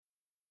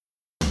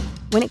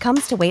When it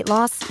comes to weight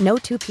loss, no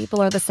two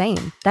people are the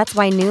same. That's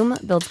why Noom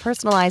builds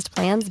personalized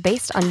plans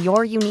based on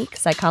your unique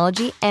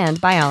psychology and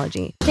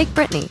biology. Take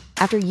Brittany.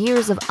 After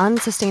years of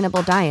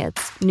unsustainable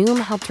diets, Noom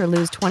helped her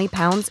lose 20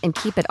 pounds and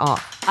keep it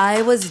off.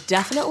 I was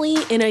definitely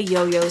in a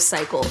yo-yo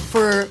cycle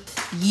for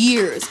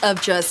years of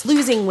just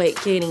losing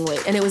weight, gaining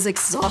weight, and it was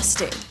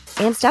exhausting.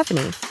 And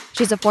Stephanie.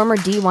 She's a former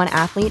D1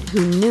 athlete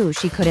who knew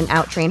she couldn't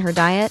outtrain her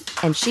diet,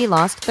 and she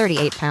lost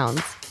 38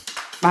 pounds.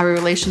 My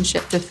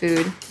relationship to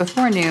food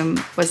before Noom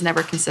was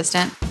never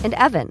consistent. And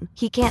Evan,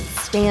 he can't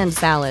stand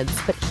salads,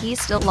 but he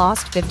still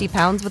lost 50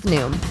 pounds with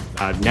Noom.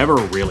 I never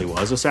really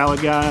was a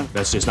salad guy.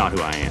 That's just not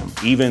who I am.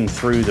 Even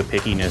through the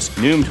pickiness,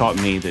 Noom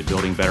taught me that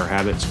building better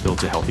habits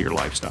builds a healthier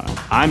lifestyle.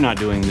 I'm not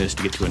doing this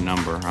to get to a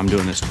number. I'm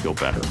doing this to feel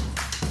better.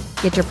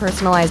 Get your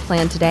personalized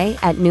plan today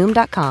at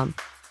Noom.com.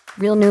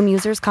 Real Noom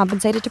users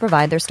compensated to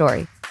provide their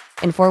story.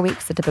 In 4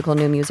 weeks, the typical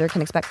Noom user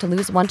can expect to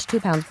lose 1 to 2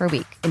 pounds per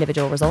week.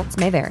 Individual results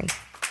may vary.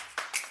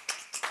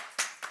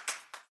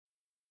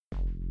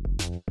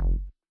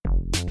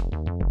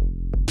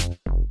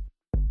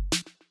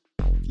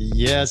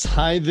 Yes,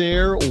 hi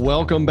there.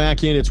 Welcome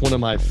back in. It's one of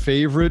my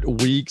favorite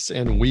weeks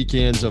and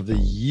weekends of the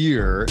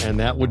year, and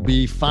that would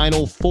be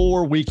Final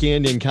Four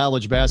weekend in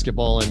college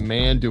basketball. And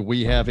man, do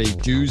we have a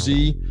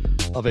doozy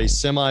of a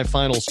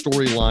semifinal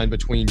storyline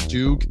between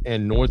Duke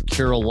and North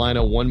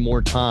Carolina one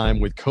more time,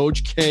 with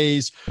Coach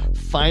K's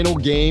final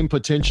game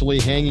potentially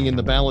hanging in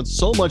the balance.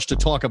 So much to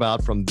talk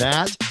about, from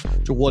that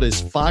to what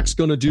is Fox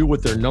going to do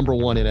with their number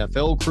one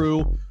NFL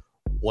crew.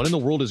 What in the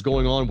world is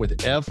going on with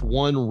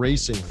F1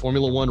 racing,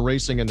 Formula One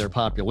racing, and their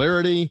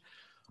popularity?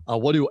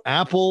 What do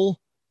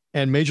Apple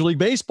and Major League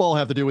Baseball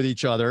have to do with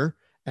each other?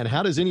 And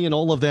how does any and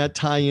all of that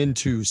tie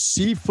into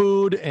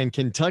seafood and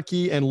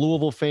Kentucky and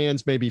Louisville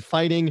fans maybe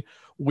fighting?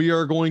 We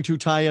are going to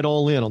tie it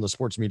all in on the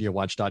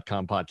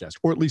sportsmediawatch.com podcast,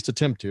 or at least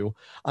attempt to.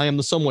 I am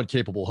the somewhat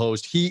capable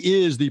host.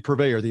 He is the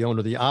purveyor, the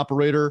owner, the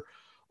operator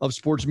of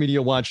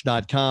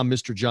sportsmediawatch.com,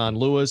 Mr. John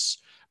Lewis.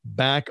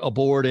 Back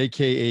aboard,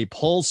 a.k.a.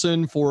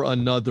 Paulson, for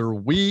another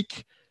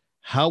week.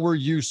 How are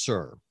you,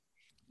 sir?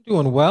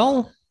 Doing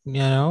well. You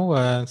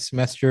know,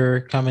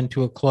 semester coming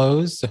to a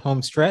close, the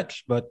home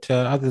stretch. But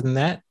other than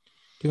that,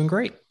 doing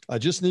great. I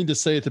just need to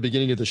say at the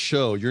beginning of the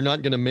show, you're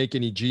not going to make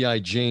any G.I.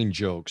 Jane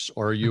jokes,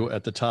 are you,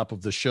 at the top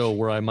of the show,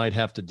 where I might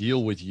have to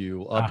deal with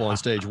you up on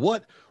stage?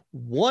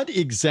 What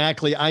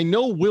exactly? I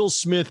know Will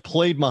Smith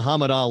played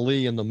Muhammad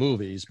Ali in the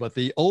movies, but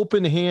the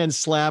open hand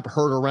slap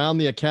heard around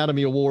the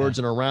Academy Awards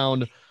and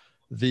around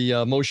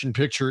the motion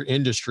picture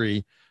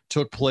industry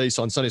took place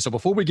on Sunday. So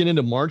before we get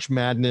into March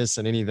Madness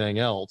and anything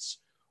else,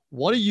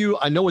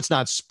 I know it's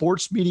not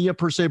sports media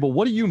per se, but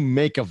what do you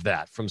make of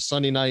that from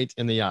Sunday night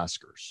in the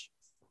Oscars?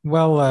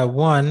 Well,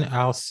 one,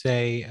 I'll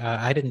say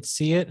I didn't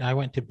see it. I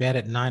went to bed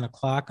at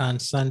 9:00 on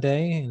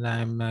Sunday, and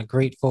I'm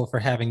grateful for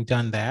having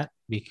done that,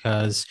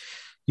 because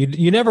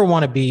you never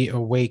want to be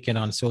awake and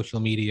on social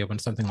media when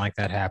something like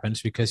that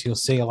happens, because you'll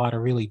say a lot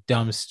of really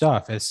dumb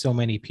stuff, as so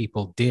many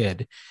people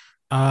did.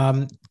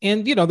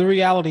 And, you know, the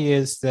reality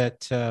is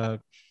that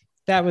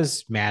that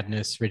was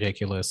madness,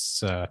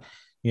 ridiculous,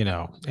 you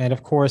know, and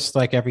of course,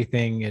 like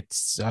everything,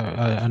 it's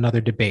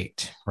another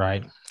debate,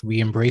 right? We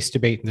embrace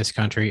debate in this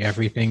country.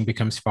 Everything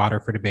becomes fodder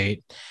for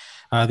debate.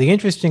 The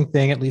interesting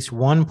thing, at least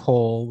one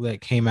poll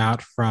that came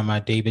out from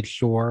David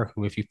Shore,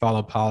 who, if you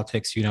follow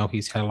politics, you know,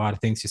 he's had a lot of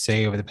things to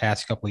say over the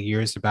past couple of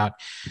years about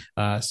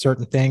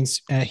certain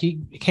things. He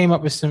came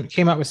up with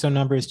some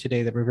numbers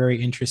today that were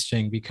very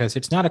interesting, because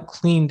it's not a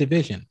clean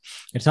division.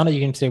 It's not that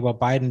you can say, well,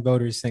 Biden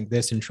voters think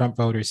this and Trump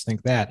voters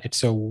think that.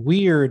 It's a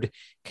weird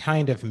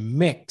kind of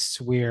mix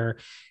where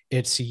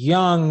it's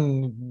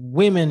young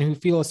women who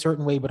feel a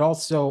certain way, but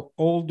also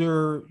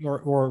older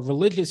or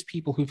religious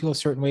people who feel a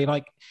certain way.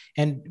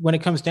 And when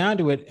it comes down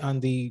to it, on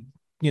the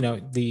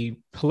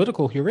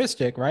political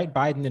heuristic, right,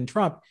 Biden and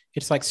Trump,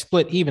 it's like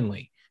split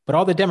evenly, but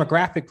all the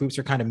demographic groups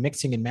are kind of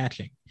mixing and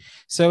matching.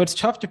 So it's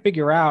tough to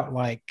figure out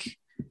like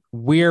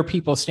where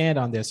people stand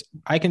on this.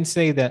 I can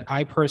say that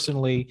I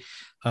personally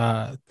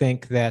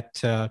think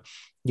that,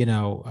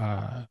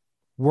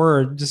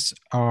 words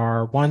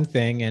are one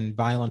thing and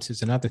violence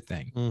is another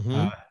thing.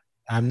 Mm-hmm.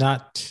 I'm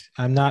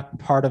not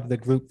part of the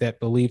group that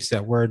believes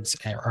that words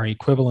are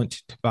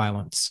equivalent to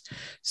violence.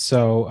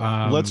 So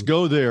let's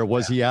go there.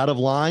 Was he out of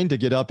line to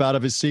get up out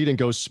of his seat and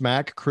go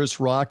smack Chris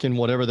Rock in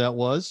whatever that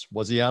was?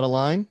 Was he out of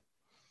line?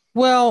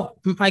 Well,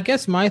 I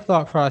guess my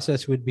thought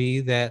process would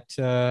be that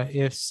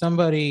if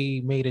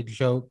somebody made a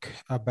joke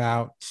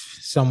about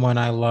someone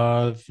I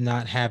love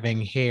not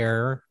having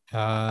hair,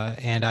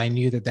 and I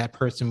knew that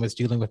person was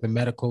dealing with a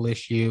medical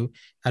issue,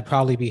 I'd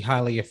probably be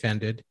highly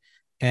offended.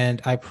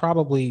 And I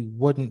probably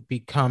wouldn't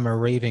become a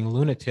raving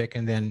lunatic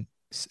and then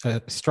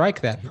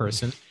strike that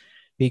person,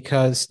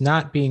 because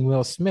not being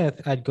Will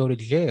Smith, I'd go to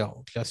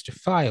jail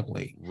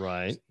justifiably.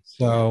 Right.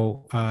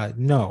 So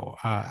no,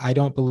 I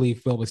don't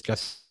believe Will was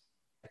just,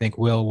 I think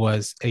Will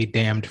was a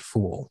damned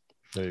fool.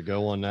 There you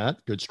go on that.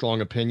 Good, strong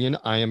opinion.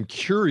 I am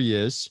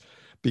curious,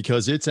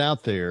 because it's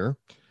out there.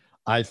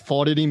 I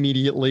fought it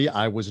immediately.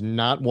 I was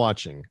not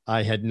watching.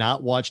 I had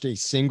not watched a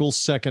single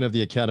second of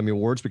the Academy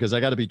Awards because I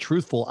got to be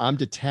truthful. I'm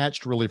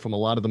detached really from a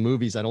lot of the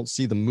movies. I don't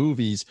see the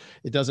movies.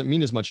 It doesn't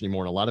mean as much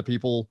anymore. And a lot of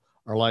people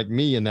are like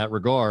me in that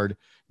regard.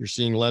 You're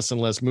seeing less and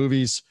less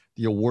movies.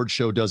 The award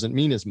show doesn't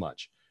mean as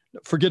much.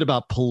 Forget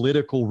about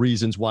political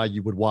reasons why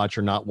you would watch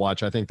or not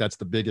watch. I think that's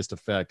the biggest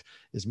effect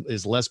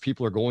is less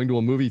people are going to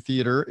a movie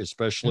theater,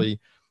 especially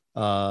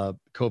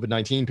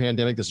COVID-19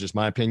 pandemic. This is just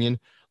my opinion.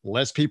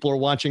 Less people are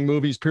watching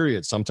movies,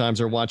 period. Sometimes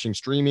they're watching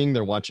streaming,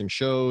 they're watching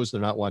shows, they're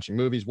not watching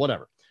movies,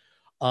 whatever.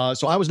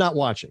 So I was not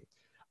watching.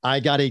 I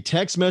got a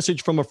text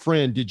message from a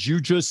friend. Did you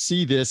just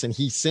see this? And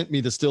he sent me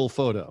the still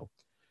photo.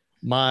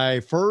 My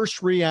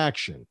first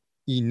reaction,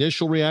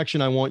 initial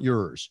reaction, I want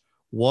yours.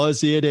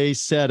 Was it a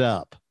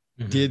setup?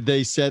 Mm-hmm. Did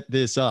they set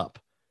this up?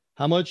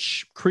 How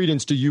much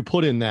credence do you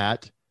put in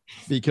that?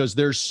 Because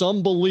there's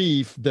some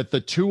belief that the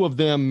two of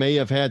them may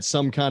have had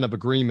some kind of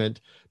agreement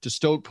to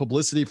stoke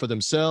publicity for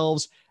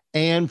themselves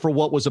and for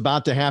what was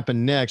about to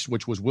happen next,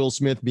 which was Will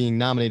Smith being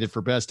nominated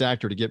for Best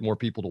Actor to get more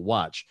people to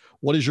watch.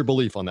 What is your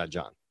belief on that,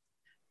 John?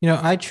 You know,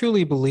 I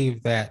truly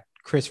believe that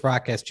Chris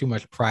Rock has too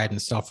much pride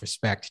and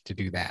self-respect to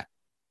do that.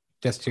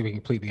 Just to be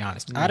completely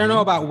honest. Mm-hmm. I don't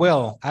know about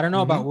Will. I don't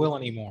know about Will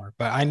anymore,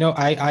 but I know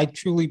I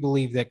truly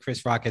believe that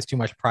Chris Rock has too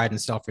much pride and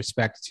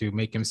self-respect to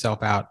make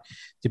himself out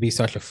to be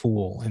such a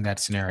fool in that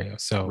scenario.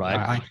 So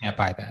I can't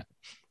buy that.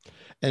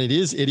 And it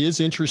is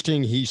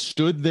interesting. He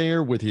stood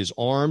there with his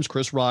arms,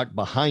 Chris Rock,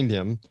 behind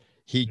him.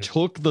 He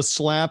took the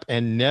slap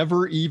and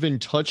never even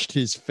touched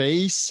his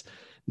face.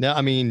 Now,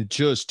 I mean,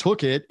 just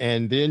took it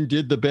and then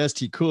did the best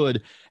he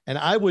could. And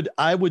I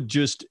would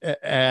just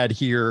add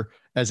here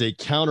as a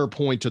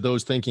counterpoint to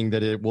those thinking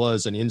that it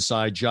was an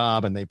inside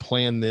job and they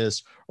planned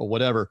this or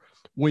whatever.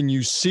 When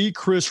you see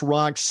Chris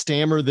Rock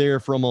stammer there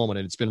for a moment,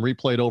 and it's been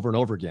replayed over and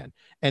over again,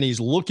 and he's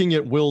looking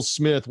at Will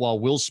Smith while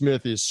Will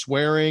Smith is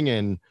swearing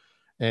and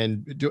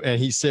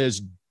he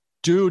says,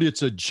 dude,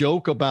 it's a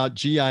joke about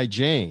G.I.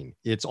 Jane.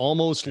 It's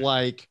almost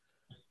like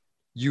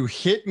you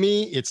hit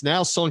me. It's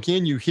now sunk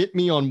in. You hit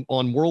me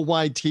on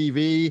worldwide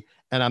TV,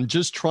 and I'm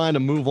just trying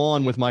to move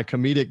on with my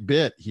comedic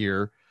bit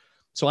here.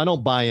 So I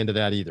don't buy into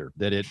that either,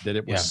 that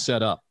it was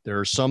set up. There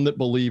are some that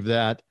believe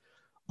that.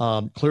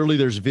 Clearly,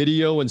 there's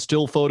video and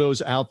still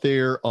photos out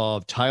there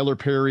of Tyler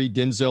Perry,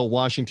 Denzel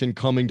Washington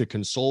coming to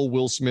console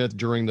Will Smith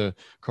during the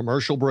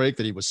commercial break,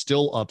 that he was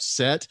still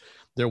upset.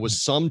 There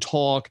was some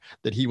talk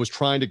that he was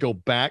trying to go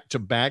back to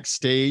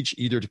backstage,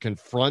 either to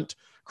confront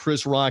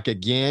Chris Rock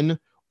again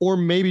or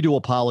maybe to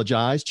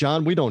apologize.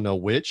 John, we don't know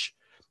which.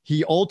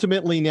 He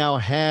ultimately now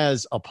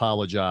has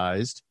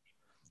apologized.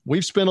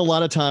 We've spent a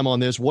lot of time on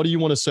this. What do you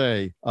want to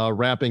say,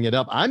 wrapping it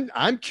up?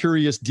 I'm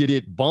curious, did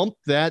it bump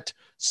that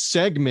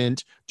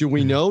segment? Do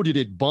we know, did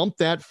it bump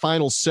that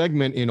final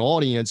segment in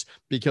audience?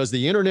 Because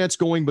the internet's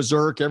going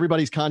berserk.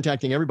 Everybody's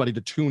contacting everybody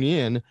to tune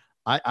in.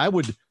 I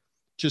would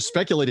just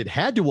speculate it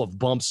had to have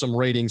bumped some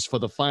ratings for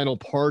the final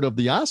part of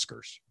the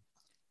Oscars.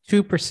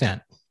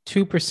 2%.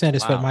 2%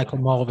 is what Michael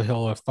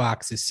Mulvihill of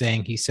Fox is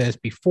saying. He says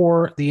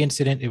before the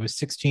incident, it was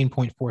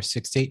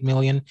 16.468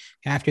 million.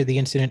 After the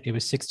incident, it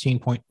was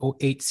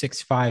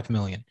 16.0865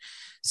 million.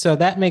 So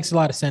that makes a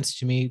lot of sense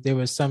to me. There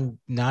was some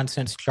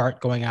nonsense chart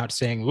going out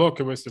saying,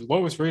 look, it was the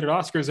lowest rated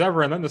Oscars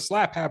ever. And then the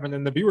slap happened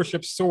and the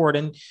viewership soared.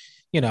 And,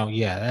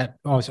 that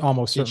was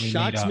almost certainly It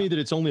shocks me that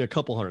it's only a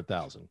couple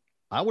 100,000.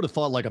 I would have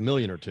thought like 1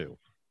 million or 2.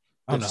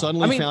 And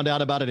suddenly found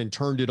out about it and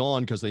turned it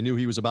on because they knew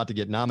he was about to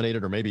get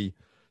nominated or maybe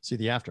see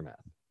the aftermath.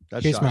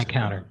 Here's my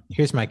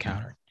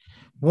counter.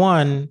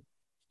 One,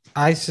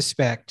 I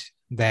suspect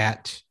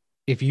that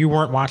if you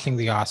weren't watching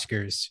the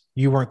Oscars,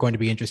 you weren't going to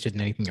be interested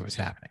in anything that was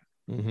happening.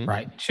 Mm-hmm.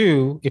 Right.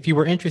 2, if you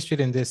were interested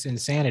in this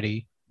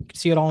insanity, you could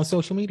see it all on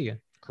social media.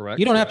 Correct.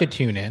 You don't have to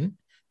tune in.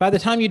 By the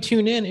time you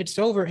tune in, it's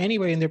over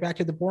anyway, and they're back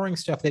to the boring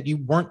stuff that you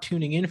weren't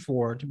tuning in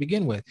for to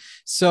begin with.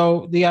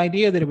 So the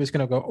idea that it was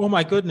going to go, oh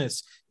my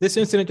goodness, this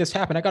incident just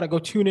happened, I got to go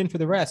tune in for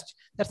the rest.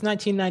 That's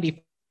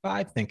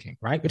 1995 thinking,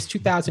 right? It's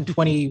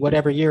 2020,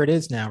 whatever year it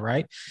is now,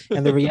 right?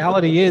 And the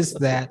reality is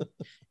that,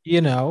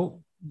 you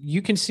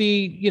can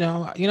see,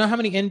 how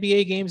many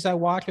NBA games I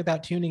watch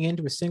without tuning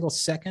into a single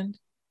second?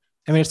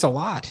 I mean, it's a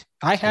lot.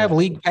 I have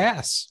League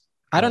Pass.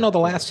 I don't know the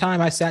last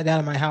time I sat down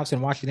in my house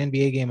and watched an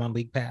NBA game on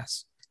League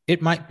Pass.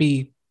 It might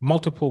be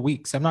multiple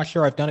weeks. I'm not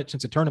sure I've done it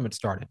since the tournament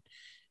started,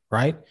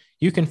 right?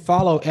 You can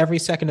follow every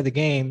second of the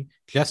game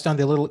just on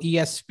the little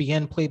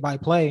ESPN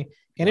play-by-play,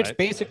 and it's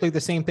basically the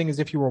same thing as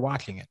if you were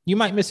watching it. You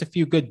might miss a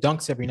few good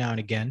dunks every now and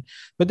again,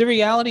 but the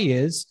reality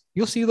is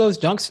you'll see those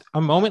dunks a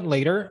moment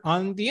later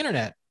on the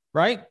internet,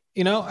 right?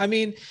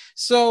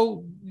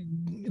 So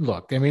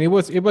look, it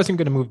wasn't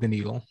going to move the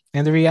needle.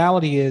 And the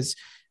reality is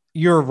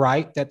you're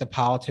right that the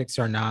politics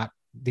are not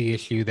the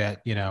issue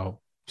that,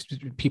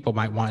 people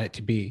might want it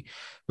to be.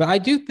 But I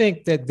do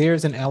think that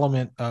there's an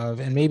element of,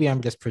 and maybe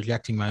I'm just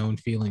projecting my own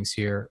feelings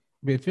here,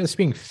 just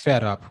being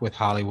fed up with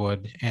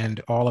Hollywood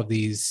and all of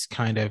these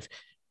kind of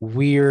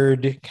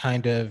weird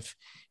kind of,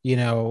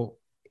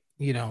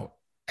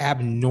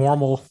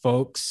 abnormal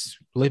folks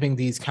living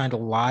these kind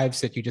of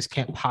lives that you just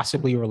can't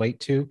possibly relate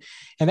to.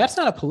 And that's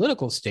not a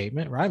political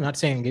statement, right? I'm not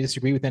saying I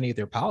disagree with any of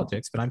their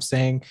politics, but I'm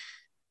saying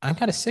I'm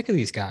kind of sick of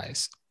these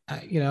guys.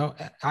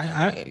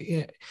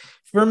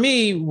 For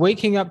me,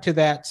 waking up to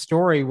that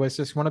story was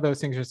just one of those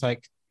things where it's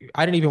like,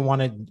 I didn't even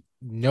want to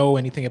know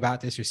anything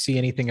about this or see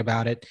anything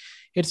about it.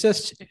 It's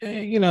just,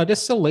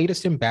 just the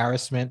latest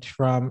embarrassment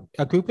from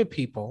a group of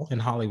people in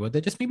Hollywood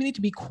that just maybe need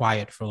to be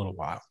quiet for a little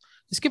while.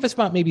 Just give us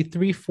about maybe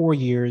 3-4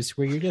 years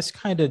where you're just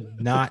kind of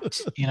not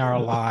in our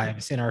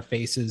lives, in our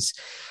faces,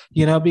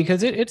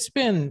 because it's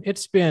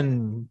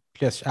been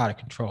just out of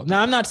control.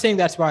 Now, I'm not saying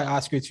that's why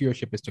Oscars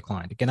viewership has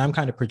declined. Again, I'm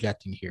kind of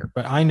projecting here,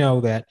 but I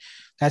know that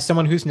as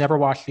someone who's never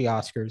watched the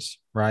Oscars,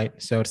 right?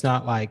 So it's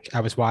not like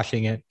I was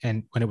watching it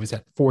and when it was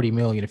at 40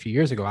 million a few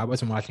years ago, I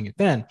wasn't watching it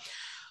then.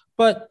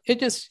 But it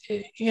just,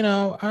 I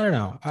don't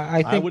know.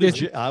 I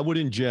would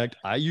inject.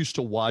 I used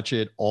to watch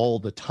it all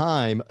the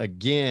time.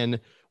 Again,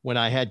 when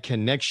I had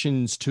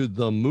connections to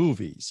the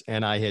movies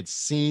and I had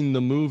seen the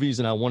movies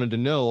and I wanted to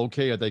know,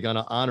 okay, are they going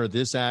to honor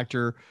this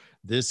actor,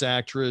 this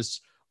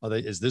actress?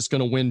 Is this going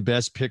to win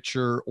Best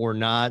Picture or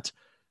not?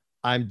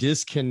 I'm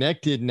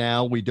disconnected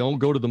now. We don't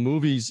go to the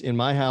movies in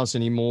my house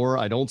anymore.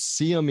 I don't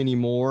see them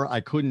anymore. I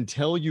couldn't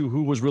tell you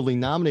who was really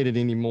nominated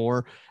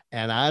anymore.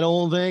 And I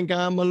don't think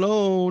I'm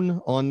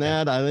alone on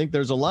that. I think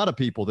there's a lot of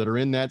people that are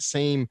in that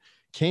same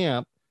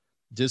camp,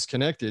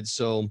 disconnected.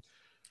 So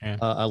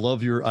I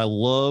love your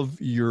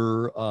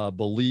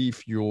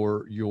belief,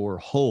 your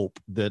hope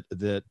that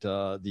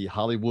the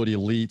Hollywood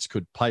elites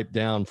could pipe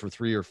down for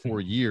 3 or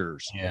 4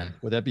 years. Yeah.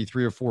 Would that be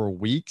 3 or 4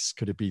 weeks?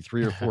 Could it be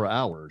 3 or 4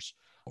 hours?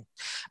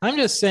 I'm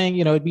just saying,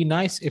 it'd be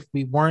nice if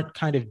we weren't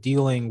kind of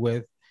dealing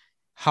with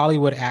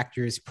Hollywood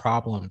actors'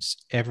 problems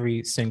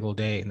every single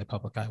day in the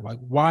public eye.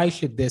 Why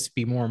should this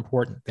be more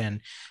important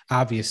than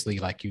obviously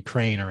like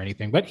Ukraine or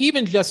anything, but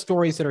even just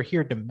stories that are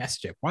here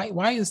domestic?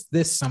 Why is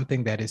this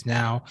something that is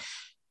now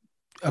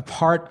a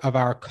part of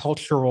our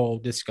cultural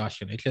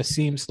discussion? It just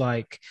seems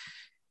like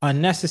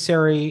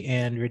unnecessary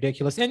and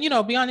ridiculous. And,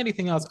 beyond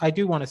anything else, I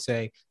do want to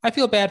say, I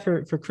feel bad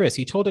for Chris.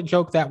 He told a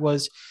joke that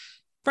was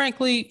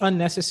frankly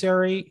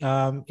unnecessary.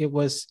 It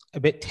was a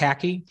bit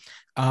tacky.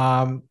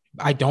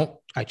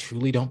 I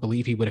truly don't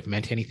believe he would have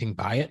meant anything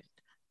by it.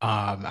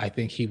 I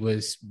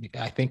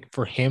think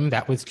for him,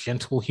 that was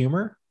gentle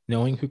humor,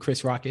 knowing who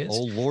Chris Rock is.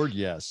 Oh Lord.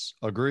 Yes.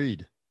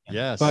 Agreed.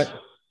 Yes. But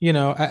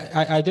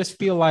I just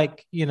feel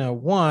like,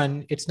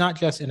 one, it's not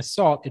just an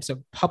assault, it's a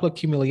public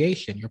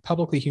humiliation. You're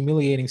publicly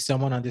humiliating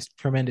someone on this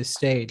tremendous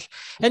stage.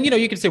 And,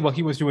 you can say, well,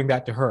 he was doing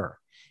that to her.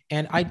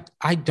 And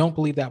I don't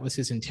believe that was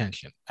his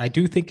intention. I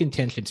do think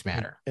intentions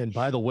matter. And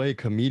by the way,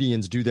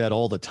 comedians do that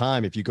all the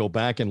time. If you go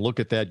back and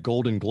look at that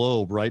Golden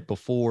Globe right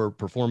before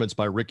performance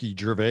by Ricky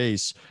Gervais,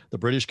 the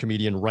British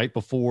comedian, right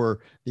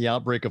before the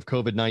outbreak of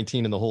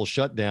COVID-19 and the whole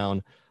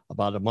shutdown,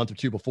 about a month or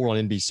two before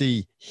on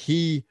NBC,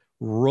 he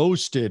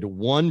roasted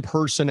one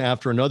person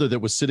after another that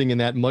was sitting in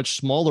that much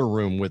smaller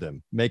room with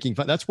him, making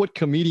fun. That's what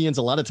comedians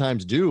a lot of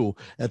times do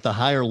at the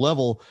higher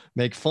level,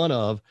 make fun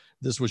of.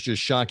 This was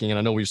just shocking. And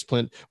I know we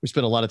spent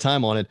a lot of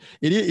time on it.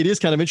 It is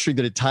kind of interesting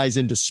that it ties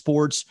into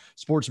sports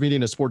media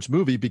and a sports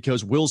movie,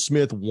 because Will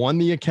Smith won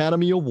the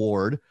Academy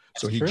Award.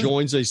 So he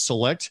joins a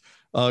select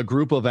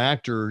group of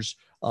actors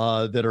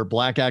that are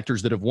black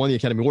actors that have won the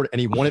Academy Award, and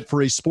he won it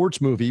for a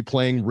sports movie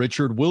playing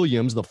Richard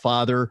Williams, the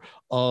father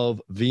of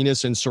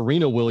Venus and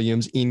Serena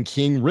Williams in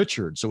King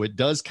Richard. So it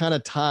does kind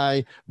of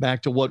tie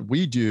back to what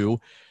we do.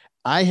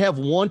 I have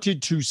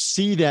wanted to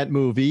see that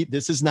movie.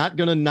 This is not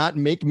going to not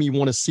make me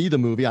want to see the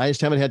movie. I just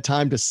haven't had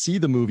time to see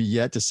the movie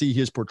yet, to see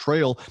his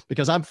portrayal,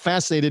 because I'm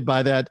fascinated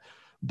by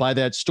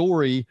that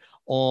story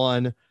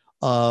on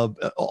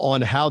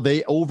how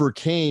they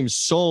overcame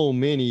so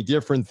many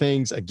different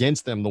things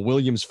against them, the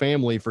Williams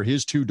family, for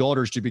his 2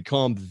 daughters to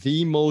become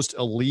the most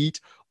elite,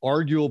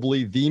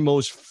 arguably the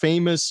most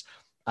famous,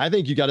 I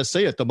think you got to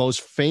say it, the most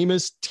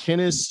famous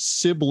tennis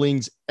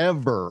siblings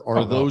ever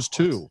are those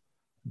 2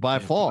 by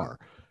far.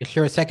 It's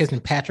sure as heck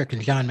isn't Patrick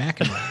and John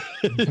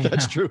McEnroe.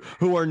 That's true.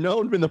 Who are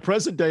known in the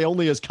present day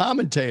only as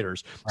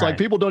commentators. It's like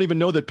people don't even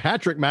know that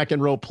Patrick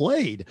McEnroe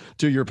played,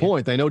 to your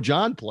point. They know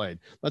John played.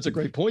 That's a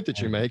great point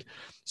that you make.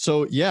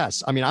 So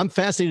yes, I mean, I'm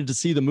fascinated to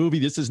see the movie.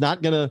 This is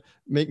not going to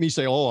make me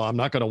say, oh, I'm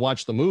not going to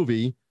watch the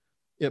movie,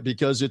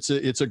 because it's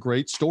a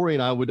great story.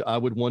 And I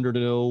would wonder to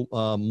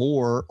know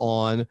more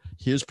on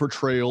his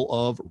portrayal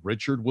of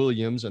Richard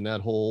Williams and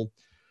that whole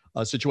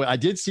situation. I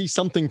did see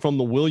something from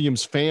the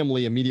Williams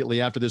family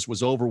immediately after this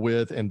was over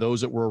with, and those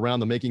that were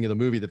around the making of the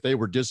movie, that they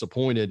were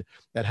disappointed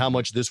at how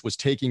much this was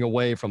taking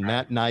away from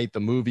that night, the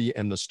movie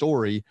and the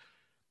story.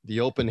 The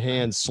open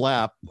hand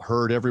slap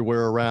heard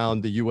everywhere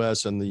around the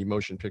U.S. and the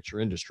motion picture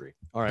industry.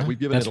 All right, we've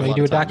given that's it a why lot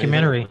you do of time. A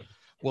documentary.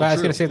 Well, I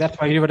was going to say that's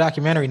why you do a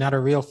documentary, not a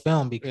real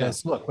film,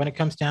 because look, when it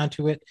comes down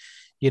to it,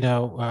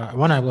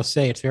 one I will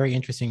say, it's very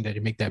interesting that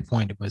you make that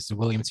point. It was the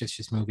Williams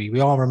Sisters movie.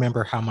 We all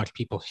remember how much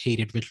people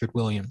hated Richard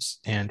Williams.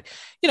 And,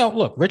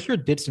 look,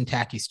 Richard did some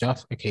tacky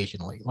stuff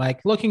occasionally.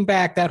 Like looking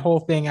back, that whole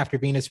thing after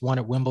Venus won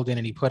at Wimbledon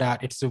and he put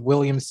out, it's the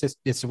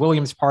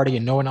Williams party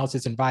and no one else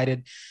is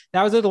invited.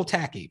 That was a little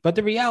tacky. But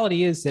the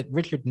reality is that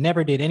Richard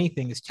never did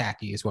anything as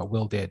tacky as what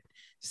Will did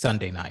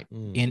Sunday night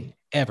He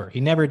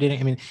never did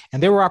it.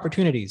 And there were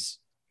opportunities,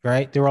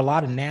 right? There were a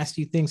lot of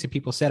nasty things that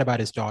people said about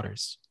his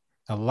daughters.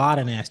 A lot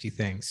of nasty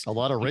things. A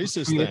lot of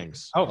racist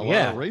things. Oh,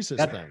 yeah.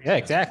 Racist things. Yeah,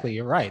 exactly.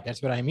 You're right.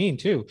 That's what I mean,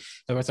 too.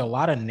 There was a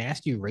lot of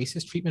nasty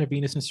racist treatment of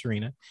Venus and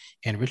Serena.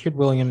 And Richard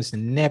Williams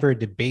never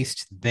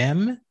debased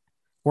them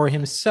or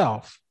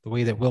himself the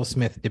way that Will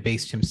Smith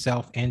debased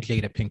himself and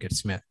Jada Pinkett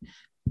Smith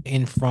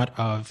in front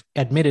of,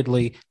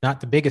 admittedly,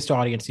 not the biggest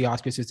audience the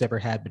Oscars has ever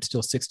had, but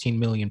still 16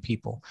 million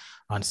people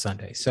on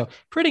Sunday. So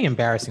pretty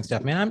embarrassing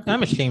stuff, man.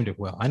 I'm ashamed of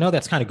Will. I know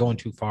that's kind of going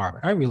too far,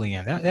 but I really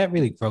am. That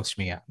really grossed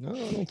me out. No,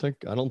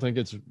 I don't think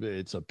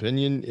it's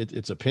opinion.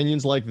 It's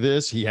opinions like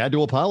this. He had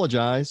to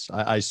apologize.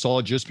 I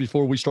saw just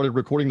before we started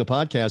recording the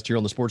podcast here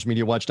on the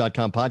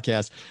sportsmediawatch.com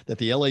podcast that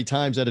the LA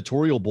Times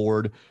editorial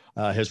board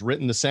has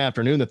written this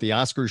afternoon that the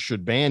Oscars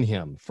should ban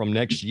him from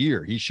next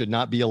year. He should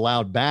not be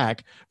allowed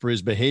back for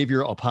his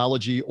behavior,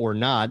 apology or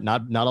not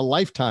a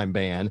lifetime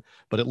ban,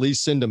 but at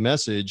least send a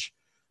message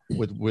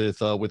with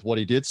what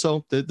he did.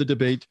 So the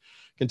debate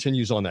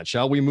continues on that.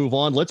 Shall we move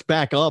on? Let's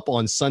back up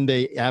on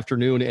Sunday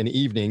afternoon and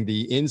evening.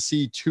 The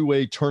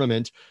NC2A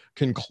tournament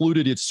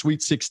concluded its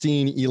Sweet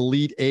 16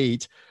 Elite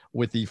Eight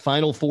with the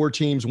final four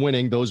teams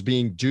winning, those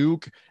being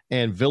Duke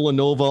and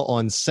Villanova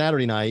on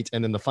Saturday night.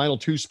 And then the final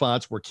two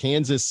spots were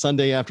Kansas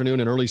Sunday afternoon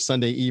and early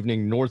Sunday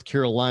evening, North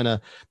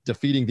Carolina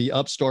defeating the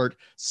upstart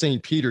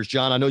St. Peter's.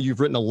 John, I know you've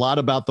written a lot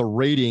about the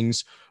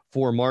ratings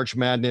for March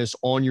Madness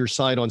on your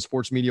site on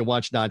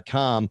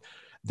sportsmediawatch.com.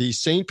 The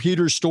St.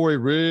 Peter's story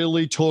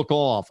really took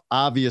off,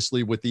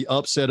 obviously, with the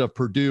upset of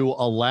Purdue.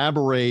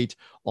 Elaborate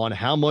on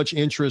how much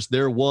interest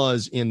there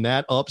was in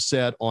that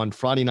upset on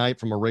Friday night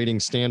from a rating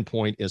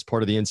standpoint as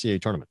part of the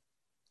NCAA tournament.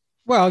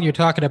 Well, you're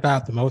talking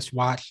about the most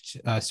watched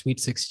Sweet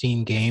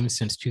 16 games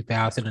since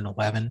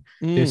 2011.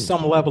 There's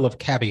some level of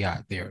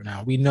caveat there.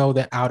 Now, we know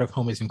that out of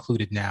home is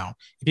included now.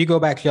 If you go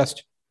back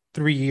just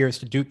 3 years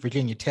to Duke,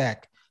 Virginia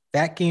Tech,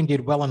 that game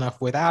did well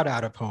enough without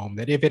out of home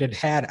that if it had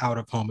had out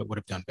of home, it would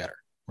have done better.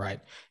 Right.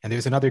 And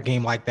there's another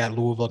game like that,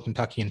 Louisville,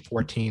 Kentucky in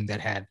 14,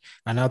 that had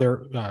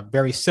another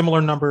very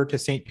similar number to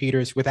St.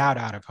 Peter's without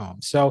out of home.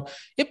 So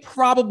it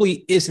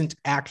probably isn't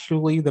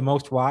actually the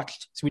most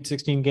watched Sweet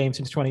 16 game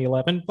since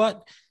 2011.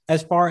 But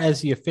as far as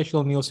the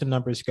official Nielsen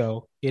numbers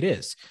go, it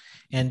is.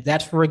 And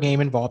that's for a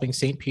game involving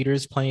St.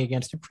 Peter's playing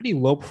against a pretty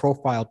low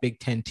profile Big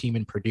Ten team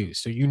in Purdue.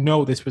 So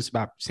this was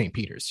about St.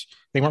 Peter's.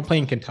 They weren't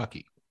playing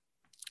Kentucky.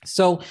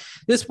 So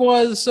this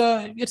was,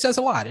 it says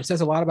a lot. It says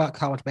a lot about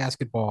college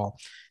basketball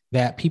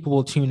that people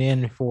will tune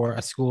in for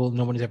a school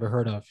no one has ever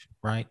heard of,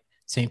 right?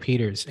 St.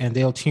 Peter's. And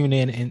they'll tune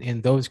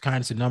in those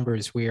kinds of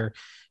numbers where,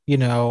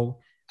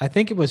 I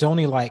think it was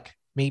only like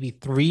maybe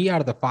 3 out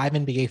of the 5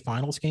 NBA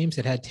Finals games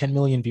that had 10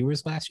 million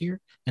viewers last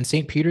year. And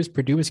St. Peter's,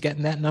 Purdue is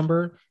getting that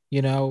number,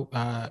 in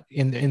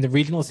the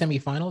regional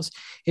semifinals.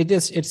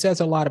 It says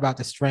a lot about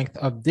the strength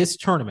of this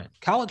tournament.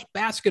 College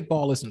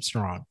basketball isn't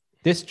strong.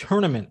 This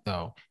tournament,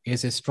 though,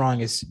 is as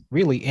strong as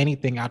really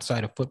anything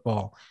outside of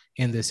football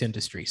in this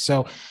industry.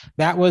 So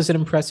that was an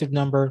impressive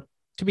number.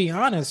 To be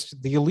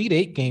honest, the Elite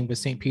Eight game with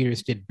St.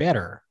 Peter's did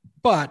better,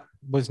 but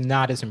was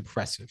not as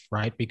impressive,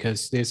 right?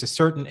 Because there's a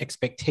certain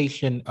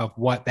expectation of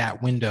what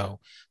that window,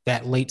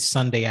 that late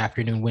Sunday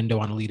afternoon window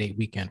on Elite Eight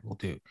weekend will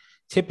do.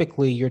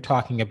 Typically, you're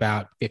talking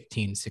about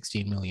 15,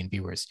 16 million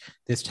viewers.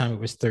 This time it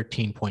was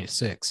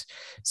 13.6.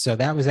 So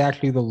that was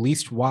actually the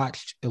least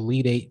watched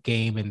Elite Eight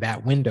game in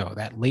that window,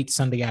 that late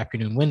Sunday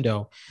afternoon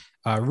window,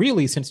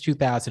 really since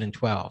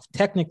 2012,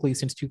 technically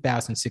since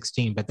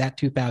 2016, but that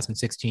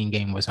 2016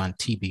 game was on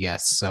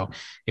TBS. So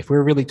if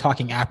we're really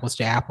talking apples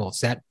to apples,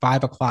 that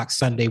 5 o'clock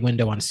Sunday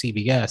window on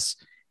CBS,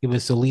 it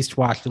was the least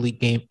watched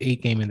Elite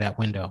Eight game in that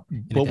window.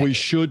 But we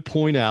should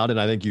point out, and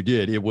I think you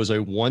did, it was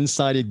a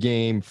one-sided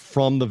game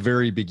from the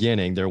very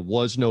beginning. There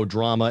was no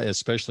drama,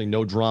 especially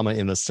no drama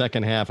in the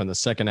second half and the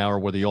second hour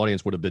where the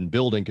audience would have been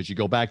building. Because you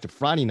go back to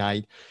Friday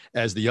night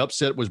as the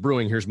upset was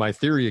brewing. Here's my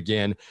theory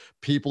again.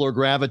 People are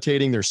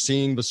gravitating. They're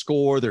seeing the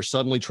score. They're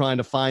suddenly trying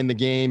to find the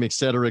game, et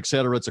cetera, et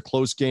cetera. It's a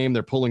close game.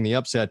 They're pulling the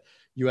upset.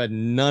 You had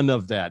none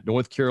of that.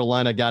 North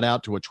Carolina got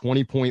out to a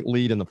 20-point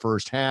lead in the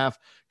first half,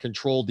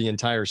 controlled the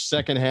entire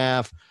second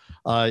half.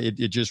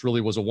 It just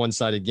really was a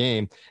one-sided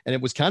game. And it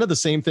was kind of the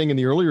same thing in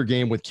the earlier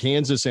game with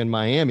Kansas and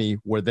Miami,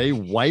 where they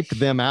wiped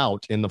them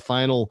out in the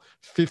final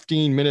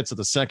 15 minutes of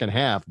the second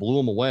half, blew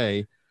them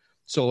away.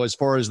 So as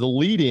far as the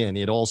lead in,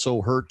 it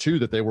also hurt too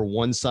that they were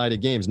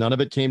one-sided games. None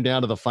of it came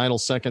down to the final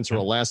seconds or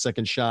a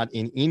last-second shot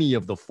in any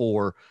of the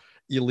 4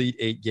 Elite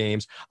Eight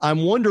games.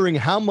 I'm wondering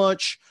how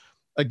much –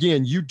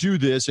 again, you do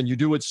this and you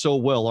do it so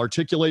well.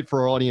 Articulate for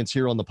our audience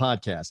here on the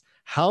podcast.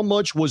 How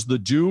much was the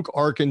Duke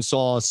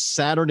Arkansas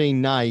Saturday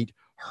night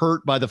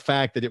hurt by the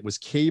fact that it was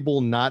cable,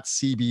 not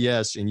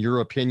CBS, in your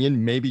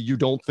opinion? Maybe you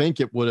don't think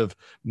it would have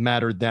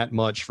mattered that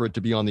much for it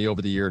to be on the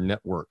over-the-air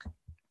network.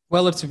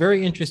 Well, it's a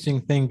very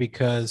interesting thing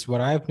because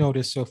what I've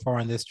noticed so far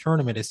in this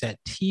tournament is that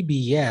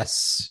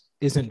TBS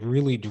isn't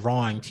really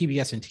drawing,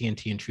 TBS and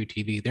TNT and True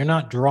TV, they're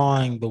not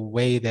drawing the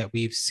way that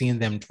we've seen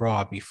them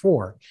draw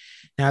before.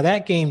 Now,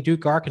 that game,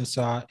 Duke,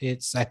 Arkansas,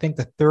 it's, I think,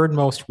 the third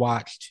most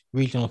watched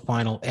regional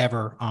final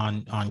ever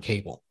on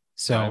cable.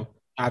 So right.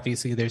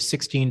 Obviously there's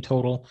 16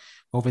 total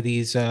over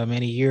these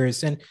many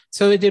years. And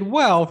so it did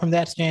well from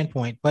that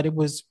standpoint, but it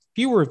was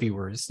fewer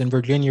viewers than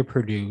Virginia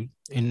Purdue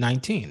in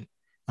 19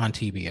 on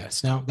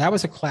TBS. Now, that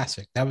was a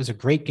classic. That was a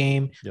great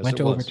game, yes, went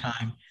to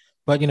overtime.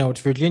 But,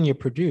 it's Virginia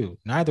Purdue.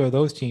 Neither of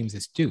those teams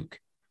is Duke,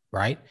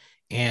 right?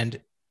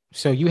 And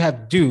so you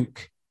have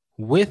Duke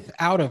with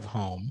out of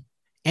home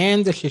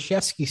and the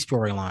Krzyzewski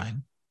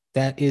storyline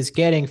that is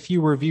getting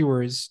fewer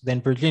viewers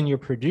than Virginia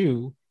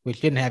Purdue,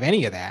 which didn't have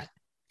any of that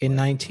in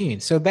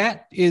 19. So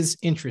that is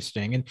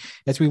interesting. And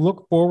as we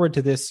look forward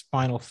to this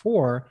Final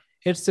Four,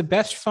 it's the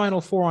best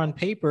Final Four on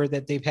paper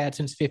that they've had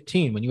since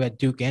 15, when you had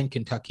Duke and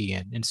Kentucky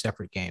in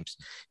separate games.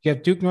 You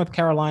have Duke, North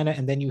Carolina,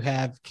 and then you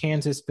have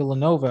Kansas,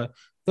 Villanova.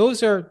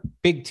 Those are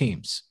big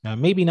teams. Now,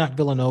 maybe not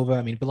Villanova.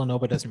 I mean,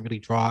 Villanova doesn't really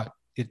draw.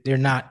 They're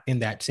not in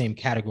that same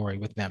category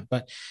with them.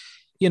 But,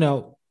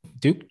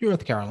 Duke,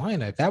 North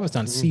Carolina, if that was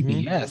on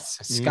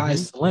CBS,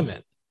 sky's the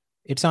limit.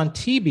 It's on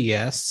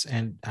TBS,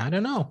 and I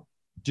don't know.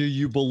 Do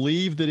you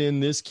believe that in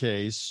this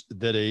case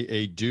that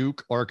a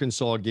Duke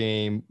Arkansas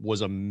game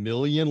was $1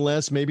 million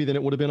less maybe than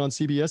it would have been on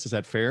CBS? Is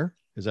that fair?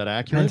 Is that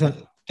accurate?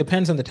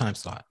 Depends on the time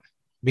slot.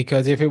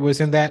 Because if it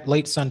was in that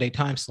late Sunday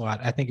time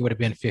slot, I think it would have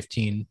been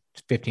 16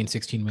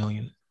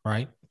 million,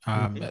 right?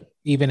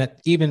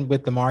 Even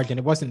with the margin,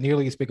 it wasn't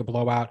nearly as big a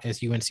blowout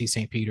as UNC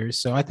St. Peter's.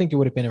 So I think it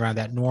would have been around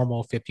that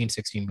normal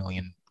 16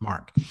 million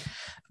mark.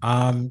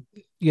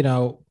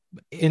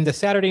 In the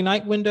Saturday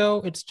night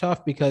window, it's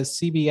tough because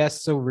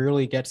CBS so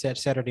rarely gets that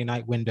Saturday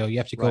night window. You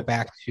have to go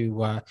back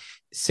to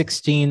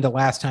 16, the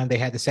last time they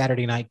had the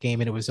Saturday night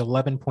game, and it was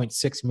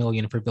 11.6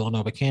 million for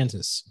Villanova,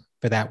 Kansas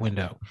for that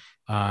window.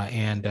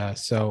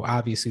 So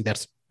obviously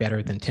that's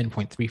better than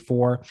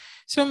 10.34.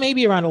 So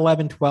maybe around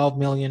 11, 12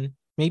 million,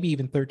 maybe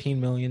even 13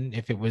 million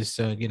if it was,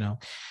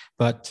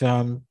 But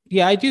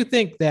I do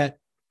think that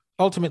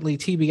ultimately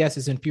TBS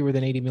is in fewer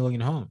than 80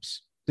 million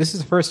homes. This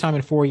is the first time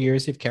in 4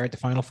 years they've carried the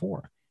Final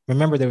Four.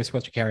 Remember, they were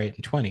supposed to carry it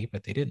in 20,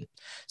 but they didn't.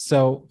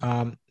 So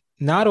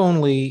not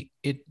only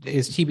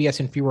is TBS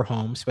in fewer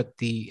homes, but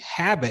the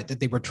habit that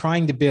they were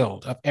trying to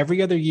build of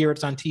every other year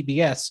it's on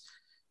TBS,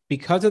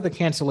 because of the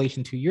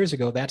cancellation 2 years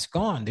ago, that's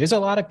gone. There's a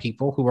lot of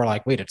people who are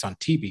like, wait, it's on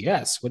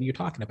TBS. What are you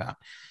talking about?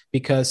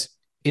 Because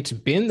it's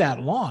been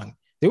that long.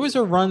 There was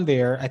a run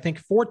there, I think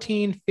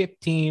 14,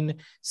 15,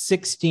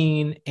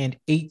 16, and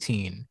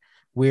 18,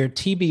 where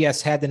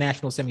TBS had the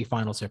national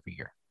semifinals every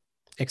year,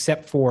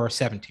 except for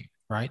 17.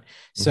 Right.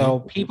 So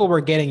people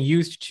were getting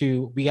used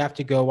to, we have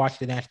to go watch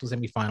the national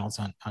semifinals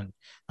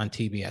on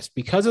TBS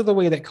because of the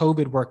way that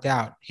COVID worked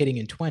out hitting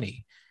in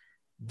 20.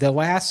 The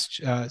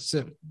last,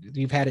 so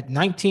you've had it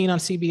 19 on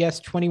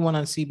CBS, 21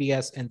 on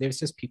CBS, and there's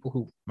just people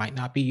who might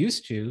not be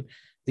used to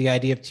the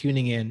idea of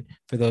tuning in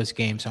for those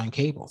games on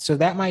cable. So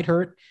that might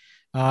hurt.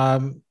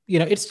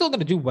 It's still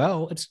going to do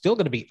well. It's still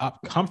going to be up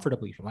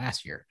comfortably from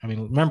last year. I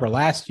mean, remember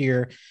last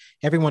year,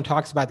 everyone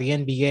talks about the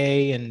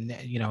NBA and,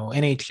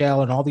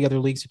 NHL and all the other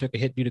leagues that took a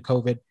hit due to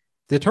COVID.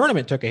 The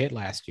tournament took a hit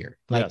last year.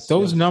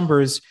 Those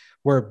numbers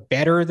were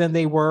better than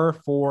they were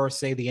for,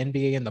 say, the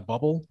NBA and the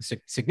bubble,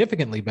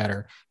 significantly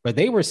better, but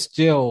they were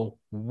still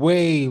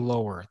way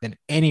lower than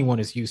anyone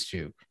is used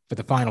to for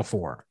the Final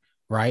Four,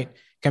 right?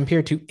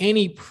 Compared to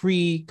any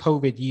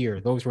pre-COVID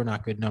year, those were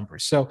not good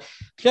numbers. So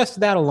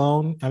just that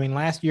alone, I mean,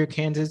 last year,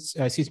 Gonzaga,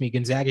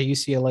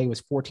 UCLA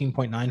was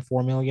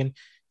 14.94 million.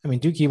 I mean,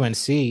 Duke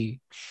UNC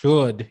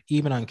should,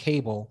 even on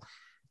cable,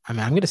 I'm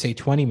going to say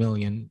 20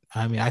 million.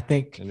 I mean, I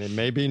think. And it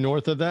may be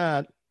north of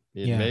that.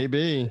 It may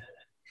be.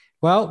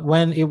 Well,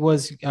 when it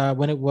was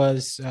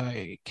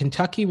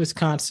Kentucky,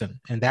 Wisconsin,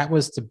 and that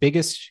was the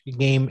biggest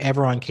game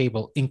ever on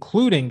cable,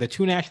 including the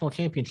two national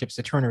championships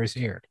that Turner has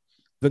aired.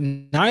 But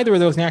neither of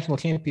those national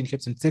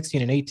championships in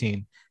 16 and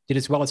 18 did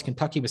as well as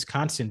Kentucky,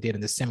 Wisconsin did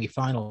in the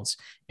semifinals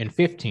in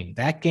 15.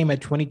 That game had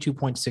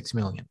 22.6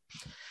 million.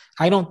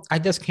 I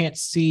just can't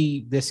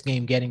see this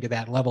game getting to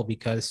that level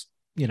because,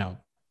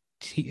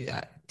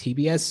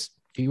 TBS,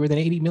 fewer than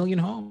 80 million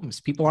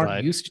homes. People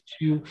aren't used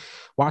to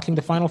watching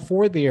the Final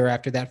Four there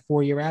after that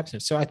 4-year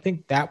absence. So I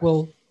think that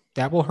will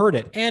hurt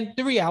it. And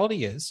the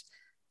reality is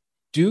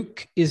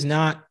Duke is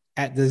not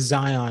at the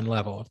Zion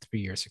level of 3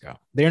 years ago.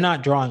 They're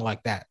not drawing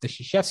like that. The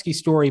Krzyzewski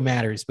story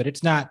matters, but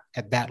it's not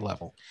at that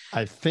level.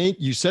 I think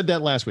you said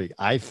that last week.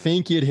 I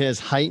think it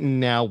has heightened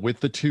now with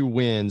the 2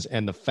 wins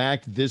and the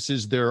fact this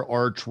is their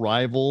arch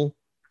rival.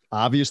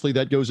 Obviously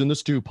that goes in the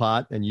stew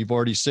pot, and you've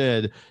already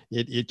said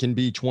it can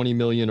be 20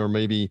 million or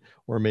maybe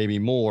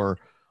more.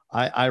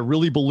 I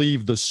really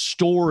believe the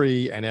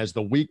story, and as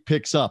the week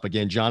picks up,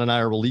 again, John and I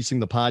are releasing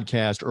the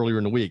podcast earlier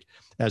in the week.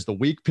 As the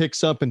week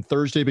picks up and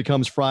Thursday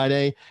becomes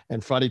Friday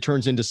and Friday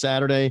turns into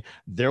Saturday,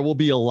 there will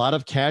be a lot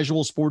of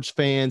casual sports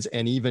fans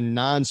and even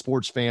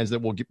non-sports fans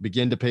that will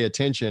begin to pay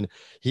attention.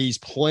 He's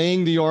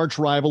playing the arch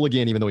rival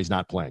again, even though he's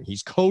not playing.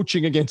 He's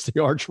coaching against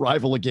the arch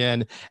rival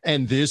again,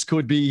 and this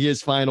could be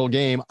his final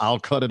game. I'll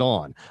cut it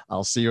on.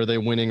 I'll see, are they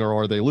winning or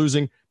are they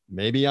losing?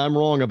 Maybe I'm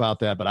wrong about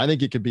that, but I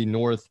think it could be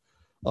north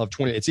of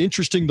 20. It's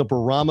interesting. The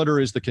barometer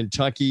is the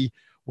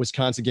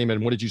Kentucky-Wisconsin game.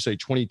 And what did you say?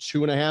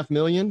 22.5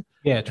 million?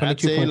 Yeah,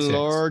 22.6. That's a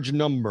large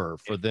number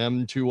for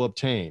them to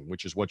obtain,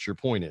 which is what your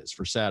point is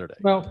for Saturday.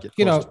 Well,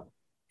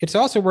 it's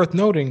also worth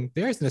noting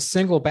there isn't a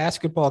single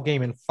basketball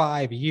game in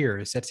 5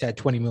 years that's had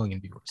 20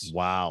 million viewers.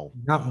 Wow.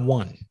 Not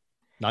one.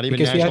 Not even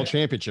national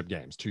championship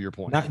games, to your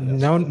point.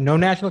 No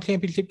national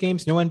championship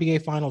games, no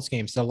NBA Finals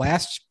games. The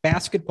last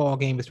basketball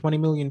game with 20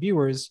 million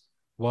viewers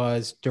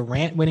was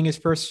Durant winning his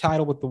first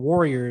title with the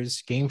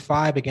Warriors, Game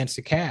 5 against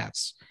the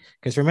Cavs.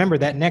 Because remember,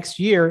 that next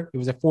year, it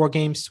was a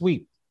 4-game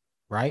sweep,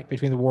 right,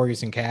 between the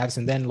Warriors and Cavs.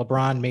 And then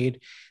LeBron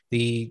made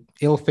the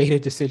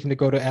ill-fated decision to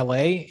go to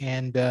L.A.,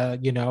 and,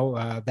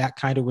 that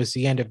kind of was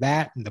the end of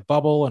that, and the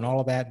bubble and all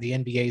of that. The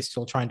NBA is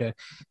still trying to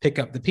pick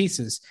up the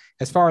pieces.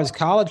 As far as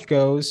college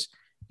goes,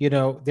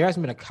 there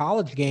hasn't been a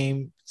college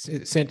game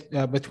since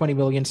with 20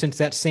 million since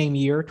that same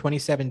year,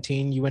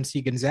 2017,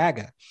 UNC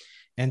Gonzaga.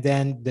 And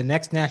then the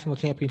next national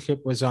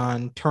championship was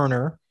on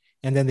Turner.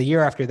 And then the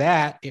year after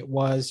that, it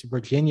was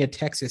Virginia,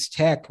 Texas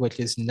Tech, which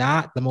is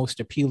not the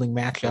most appealing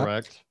matchup.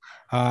 Correct.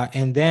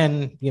 And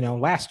then,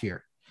 last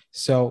year.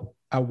 So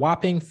a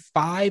whopping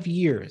 5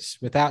 years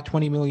without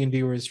 20 million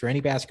viewers for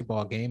any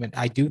basketball game. And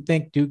I do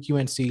think Duke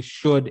UNC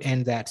should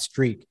end that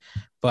streak.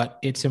 But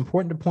it's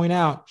important to point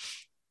out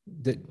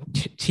that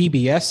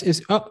TBS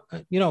is up.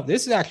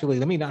 This is actually,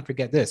 let me not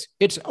forget this.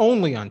 It's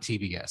only on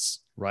TBS.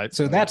 Right.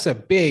 So that's a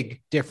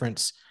big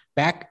difference.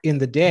 Back in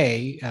the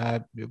day,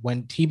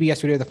 when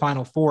TBS would do the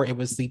Final Four, it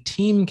was the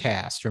team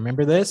cast.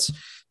 Remember this?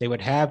 They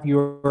would have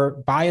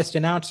your biased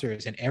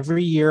announcers, and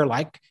every year,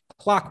 like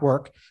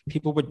clockwork,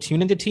 people would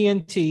tune into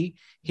TNT,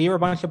 hear a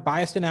bunch of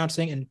biased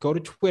announcing, and go to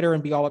Twitter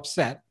and be all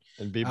upset.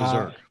 And be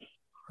berserk.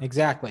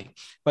 Exactly.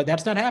 But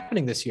that's not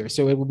happening this year.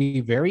 So it will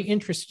be very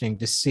interesting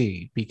to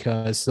see,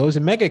 because those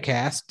mega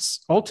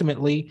casts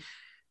ultimately,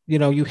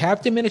 you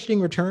have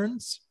diminishing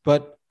returns,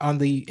 but on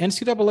the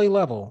NCAA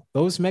level,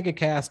 those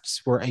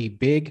megacasts were a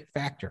big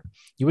factor.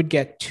 You would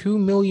get 2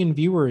 million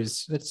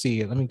viewers. Let's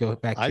see. Let me go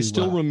back. I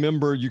still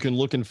remember, you can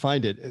look and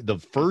find it. The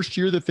first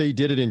year that they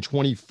did it in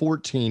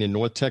 2014 in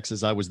North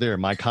Texas, I was there.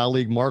 My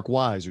colleague, Mark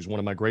Wise, who's one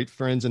of my great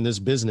friends in this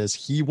business,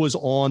 he was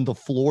on the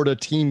Florida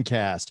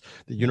Teamcast,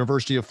 the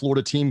University of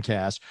Florida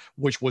Teamcast,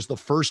 which was the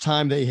first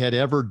time they had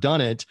ever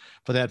done it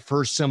for that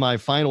first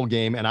semifinal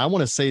game. And I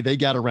want to say they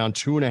got around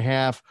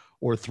 2.5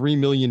 or 3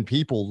 million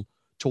people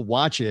to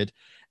watch it.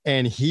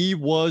 And he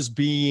was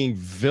being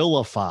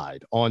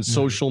vilified on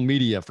social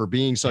media for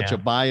being such a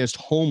biased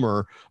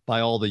homer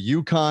by all the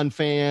UConn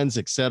fans,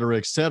 et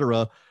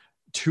cetera,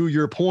 to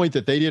your point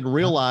that they didn't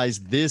realize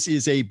this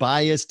is a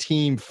biased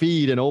team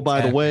feed. And oh, by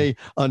the way,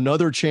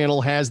 another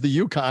channel has the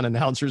UConn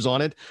announcers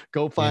on it.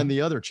 Go find the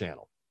other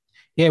channel.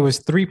 Yeah, it was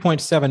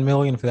 3.7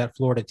 million for that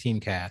Florida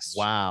Teamcast.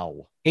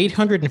 Wow.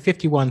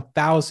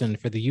 851,000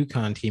 for the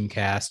UConn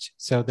Teamcast.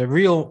 So the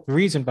real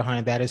reason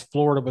behind that is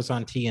Florida was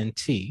on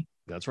TNT.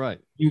 That's right.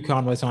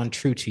 UConn was on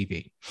True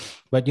TV.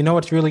 But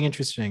what's really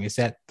interesting is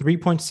that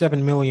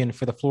 3.7 million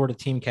for the Florida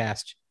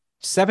Teamcast,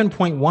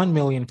 7.1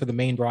 million for the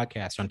main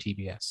broadcast on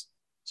TBS.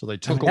 So they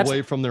took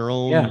away from their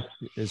own,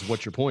 is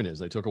what your point is.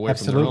 They took away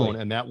from their own,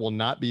 and that will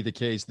not be the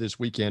case this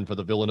weekend for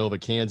the Villanova,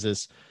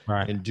 Kansas,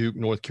 and Duke,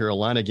 North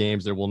Carolina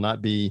games. There will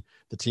not be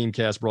the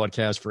Teamcast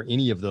broadcast for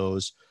any of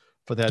those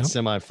for that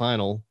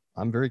semifinal.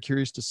 I'm very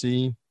curious to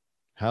see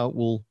how it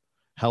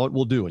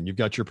will do, and you've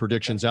got your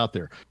predictions out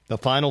there. The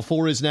Final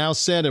Four is now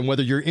set, and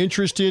whether you're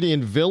interested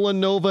in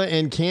Villanova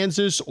and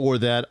Kansas or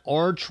that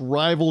arch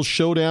rival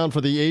showdown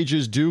for the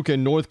ages, Duke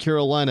and North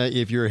Carolina,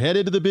 if you're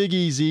headed to the Big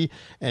Easy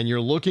and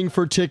you're looking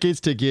for tickets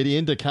to get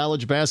into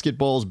college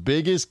basketball's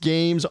biggest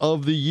games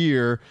of the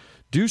year,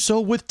 do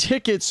so with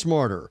Ticket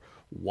Smarter.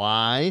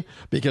 Why?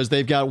 Because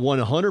they've got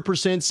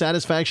 100%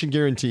 satisfaction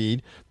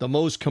guaranteed, the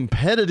most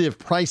competitive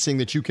pricing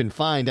that you can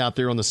find out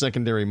there on the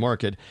secondary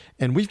market,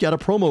 and we've got a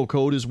promo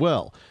code as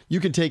well. You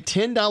can take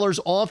 $10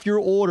 off your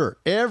order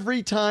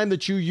every time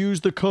that you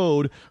use the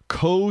code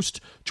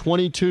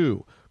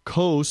COAST22.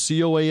 COAST,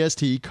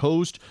 C-O-A-S-T,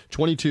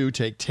 COAST22.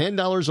 Take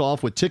 $10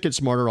 off with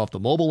TicketSmarter off the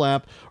mobile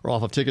app or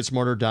off of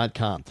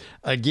TicketSmarter.com.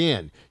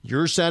 Again,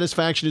 your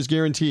satisfaction is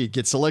guaranteed.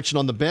 Get selection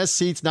on the best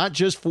seats, not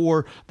just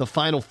for the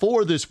Final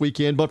Four this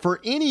weekend, but for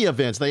any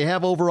events. They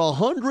have over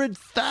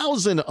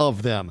 100,000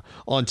 of them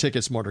on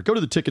TicketSmarter. Go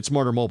to the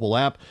TicketSmarter mobile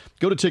app.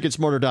 Go to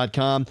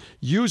TicketSmarter.com.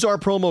 Use our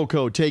promo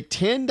code. Take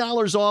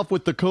 $10 off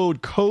with the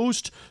code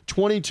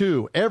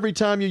COAST22 every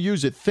time you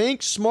use it.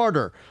 Think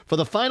smarter. For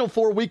the Final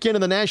Four weekend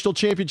in the National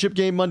Championship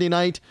game Monday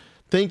night,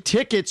 think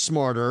Ticket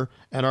Smarter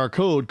and our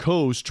code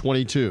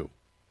COAST22.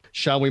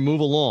 Shall we move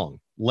along?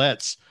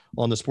 Let's.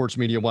 On the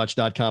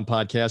sportsmediawatch.com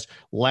podcast.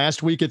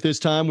 Last week at this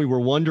time, we were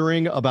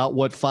wondering about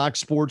what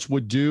Fox Sports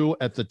would do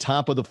at the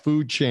top of the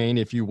food chain,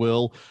 if you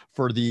will,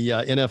 for the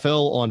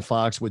NFL on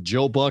Fox, with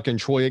Joe Buck and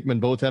Troy Aikman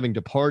both having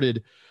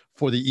departed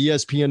for the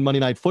ESPN Monday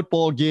Night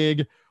Football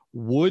gig.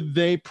 Would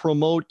they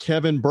promote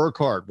Kevin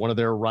Burkhardt, one of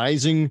their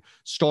rising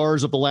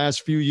stars of the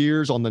last few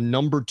years, on the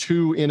number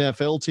 2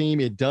 NFL team?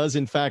 It does,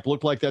 in fact,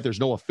 look like that. There's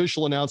no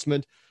official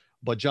announcement.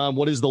 But, John,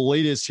 what is the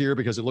latest here?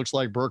 Because it looks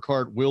like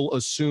Burkhardt will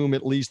assume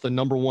at least the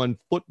number 1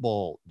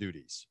 football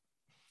duties.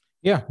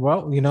 Yeah,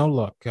 well,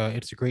 look,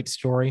 it's a great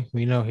story.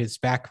 We know his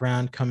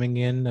background coming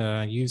in,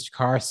 used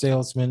car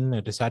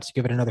salesman, decides to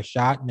give it another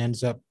shot and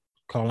ends up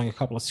calling a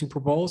couple of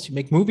Super Bowls. You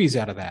make movies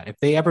out of that. If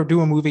they ever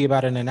do a movie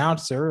about an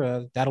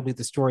announcer, that'll be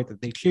the story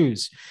that they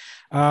choose.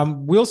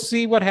 We'll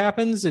see what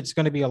happens. It's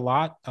going to be a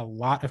lot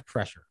of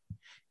pressure.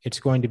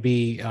 It's going to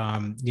be,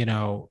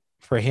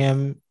 for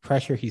him,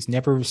 pressure he's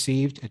never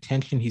received,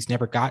 attention he's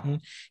never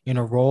gotten, in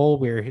a role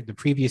where the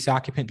previous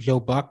occupant, Joe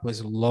Buck,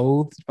 was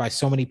loathed by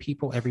so many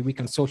people every week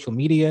on social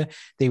media.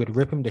 They would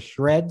rip him to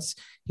shreds.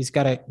 He's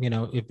got to,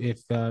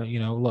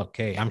 look,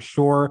 hey, I'm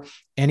sure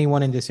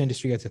anyone in this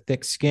industry has a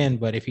thick skin,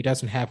 but if he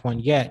doesn't have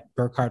one yet,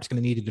 Burkhardt's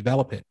going to need to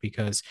develop it,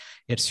 because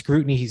it's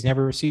scrutiny he's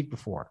never received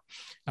before.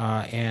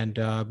 Look,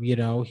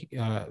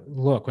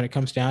 when it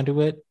comes down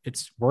to it,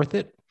 it's worth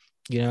it.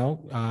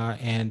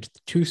 And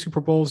 2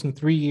 Super Bowls in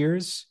 3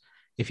 years.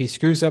 If he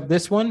screws up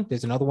this one,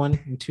 there's another one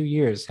in 2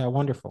 years. How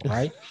wonderful,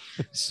 right?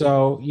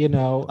 So,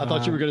 I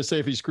thought you were going to say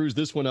if he screws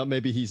this one up,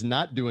 maybe he's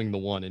not doing the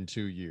one in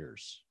 2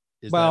 years.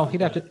 He'd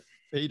have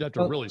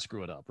to really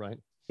screw it up, right?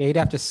 Yeah, he'd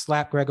have to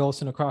slap Greg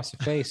Olsen across the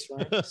face,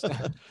 right? So,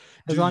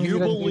 do you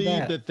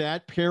believe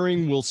that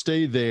pairing will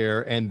stay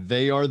there and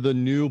they are the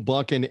new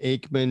Buck and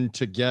Aikman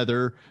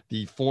together,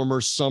 the former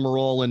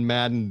Summerall and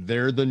Madden,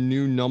 they're the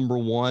new number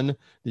 1?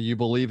 Do you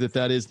believe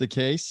that is the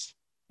case?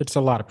 It's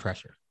a lot of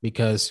pressure,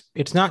 because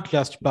it's not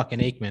just Buck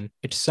and Aikman,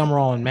 it's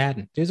Summerall and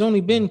Madden. There's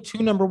only been 2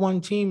 number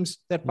 1 teams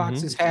that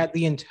Fox has had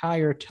the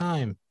entire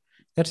time.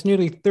 That's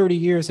nearly 30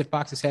 years that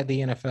Fox has had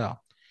the NFL.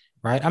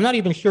 Right. I'm not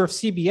even sure if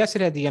CBS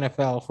had the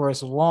NFL for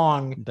as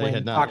long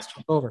when Fox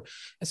took over.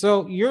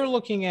 So you're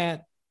looking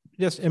at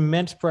just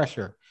immense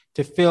pressure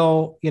to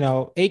fill.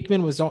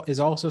 Aikman is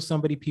also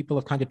somebody people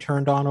have kind of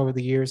turned on over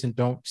the years and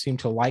don't seem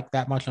to like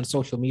that much on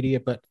social media,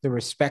 but the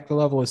respect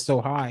level is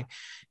so high.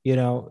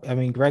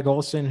 Greg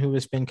Olsen, who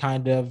has been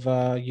kind of,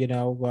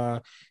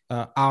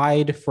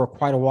 eyed for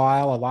quite a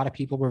while. A lot of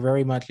people were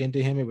very much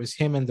into him. It was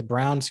him and the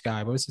Browns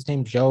guy. What was his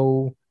name?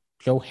 Joe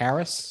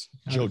Harris?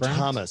 Joe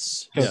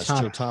Thomas.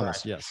 Joe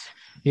Thomas. Yes.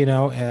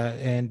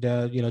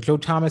 Joe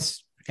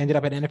Thomas ended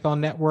up at NFL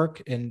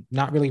Network, and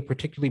not really a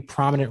particularly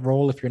prominent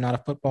role if you're not a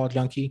football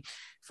junkie.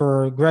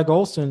 For Greg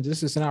Olsen,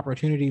 this is an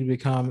opportunity to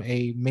become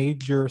a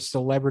major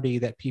celebrity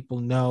that people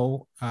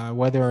know,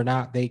 whether or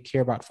not they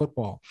care about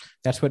football.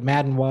 That's what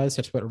Madden was.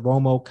 That's what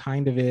Romo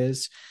kind of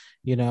is.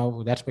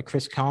 That's what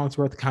Chris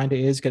Collinsworth kind of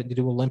is, getting to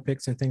do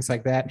Olympics and things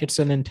like that. It's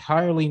an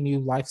entirely new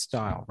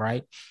lifestyle,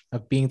 right,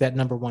 of being that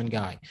number 1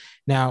 guy.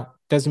 Now,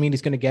 doesn't mean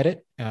he's going to get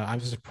it. I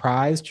was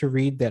surprised to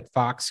read that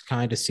Fox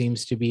kind of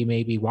seems to be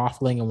maybe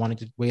waffling and wanting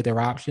to weigh their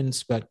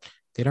options, but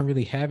they don't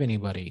really have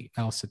anybody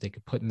else that they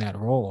could put in that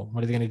role.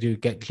 What are they going to do?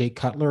 Get Jay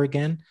Cutler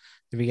again?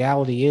 The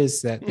reality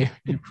is that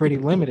they're pretty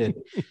limited.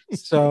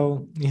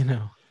 So,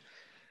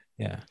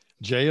 yeah.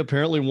 Jay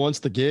apparently wants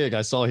the gig.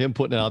 I saw him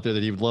putting out there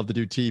that he would love to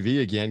do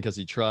TV again, because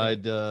he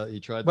tried.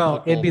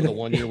 Well, it'd be the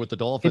 1 year with the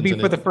Dolphins. It'd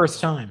be for the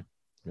first time.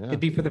 Yeah. It'd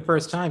be for the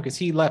first time, because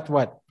he left.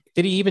 What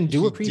did he even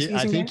do a preseason?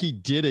 I think he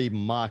did a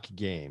mock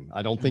game.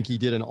 I don't think he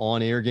did an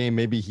on-air game.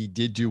 Maybe he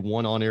did do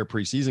one on-air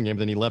preseason game.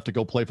 Then he left to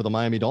go play for the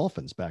Miami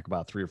Dolphins back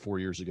about 3 or 4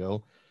 years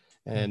ago,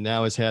 and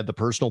now has had the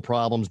personal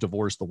problems,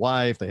 divorced the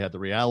wife. They had the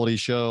reality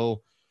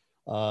show.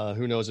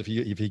 Who knows if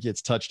he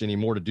gets touched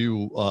anymore to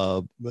do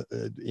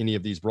any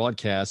of these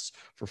broadcasts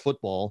for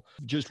football.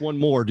 Just one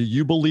more. Do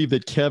you believe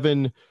that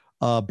Kevin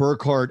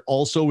Burkhardt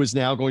also is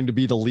now going to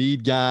be the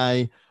lead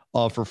guy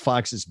for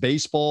Fox's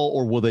baseball,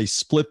 or will they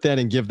split that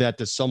and give that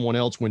to someone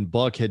else when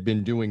Buck had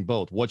been doing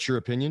both? What's your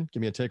opinion?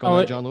 Give me a take on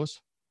that, John Lewis.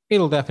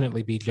 It'll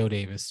definitely be Joe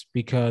Davis,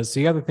 because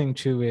the other thing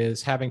too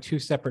is having 2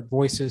 separate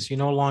voices. You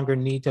no longer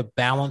need to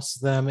balance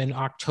them in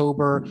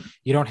October.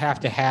 You don't have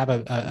to have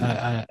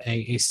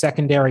a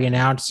secondary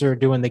announcer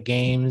doing the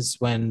games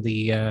when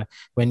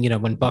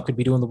Buck would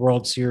be doing the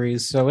World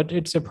Series. So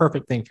it's a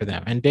perfect thing for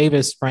them. And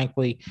Davis,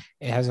 frankly,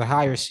 has a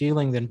higher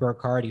ceiling than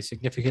Burkhardt. He's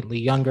significantly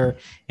younger,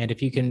 and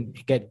if you can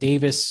get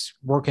Davis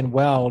working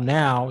well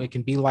now, it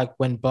can be like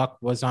when Buck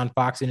was on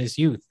Fox in his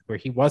youth, where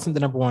he wasn't the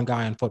number 1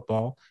 guy on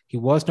football. He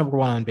was number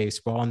 1 on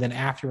baseball. And then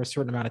after a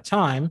certain amount of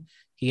time,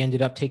 he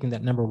ended up taking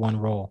that number 1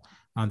 role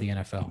on the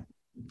NFL.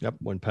 Yep.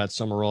 When Pat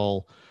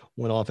Summerall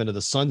went off into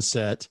the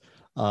sunset,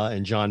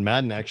 and John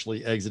Madden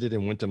actually exited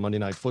and went to Monday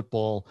Night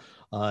Football,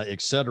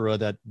 et cetera,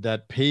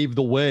 that paved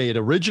the way. It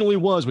originally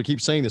was, we keep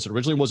saying this, it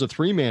originally was a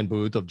 3-man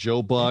booth of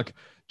Joe Buck,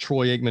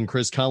 Troy Aikman,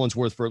 Chris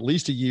Collinsworth for at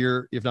least a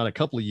year, if not a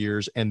couple of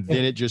years. And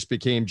then it just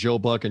became Joe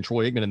Buck and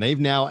Troy Aikman. And they've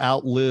now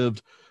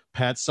outlived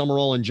Pat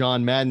Summerall and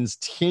John Madden's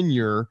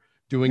tenure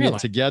doing it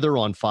together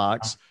on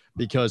Fox,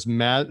 because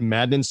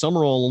Madden and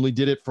Summerall only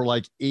did it for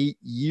like 8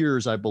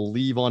 years, I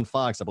believe, on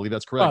Fox. I believe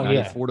that's correct,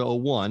 94 to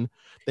 01.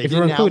 They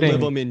didn't outlive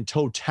them in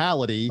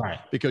totality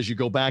because you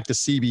go back to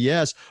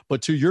CBS.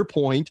 But to your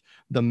point,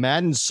 the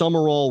Madden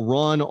Summerall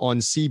run on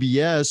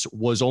CBS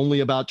was only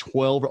about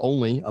 12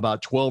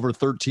 or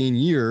 13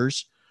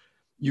 years.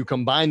 You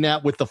combine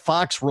that with the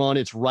Fox run,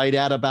 it's right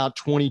at about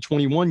 20,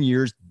 21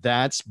 years.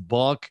 That's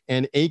Buck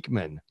and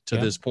Aikman to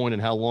this point,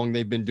 and how long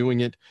they've been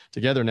doing it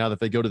together now that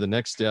they go to the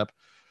next step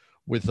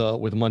with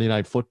Monday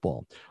Night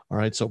Football. All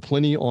right, so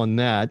plenty on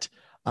that.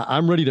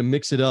 I'm ready to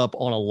mix it up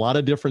on a lot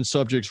of different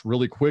subjects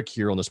really quick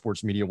here on the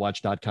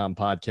sportsmediawatch.com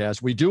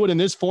podcast. We do it in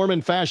this form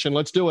and fashion.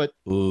 Let's do it.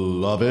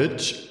 Love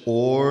it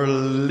or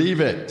leave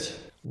it.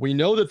 We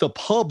know that the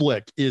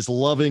public is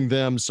loving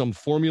them some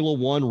Formula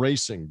One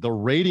racing. The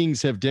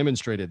ratings have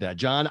demonstrated that.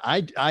 John,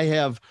 I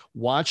have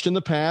watched in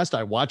the past.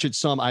 I watch it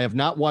some. I have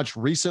not watched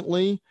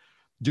recently.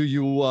 Do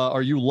you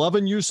are you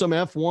loving you some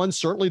F1?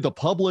 Certainly the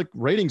public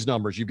ratings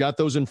numbers, you've got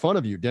those in front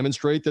of you,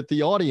 demonstrate that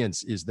the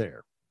audience is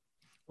there.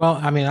 Well,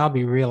 I mean, I'll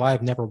be real.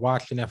 I've never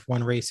watched an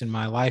F1 race in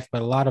my life,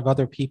 but a lot of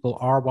other people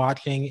are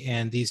watching,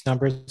 and these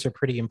numbers are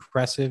pretty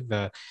impressive.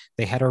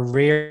 They had a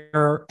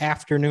rare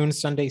afternoon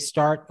Sunday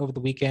start over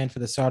the weekend for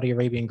the Saudi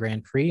Arabian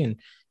Grand Prix and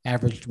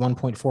averaged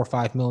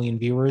 1.45 million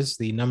viewers,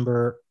 the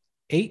number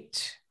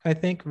 8, I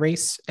think,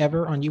 race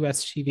ever on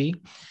US TV,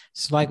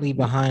 slightly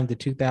behind the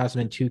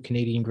 2002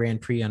 Canadian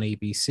Grand Prix on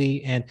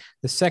ABC, and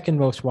the second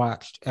most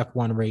watched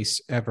F1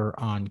 race ever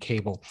on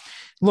cable.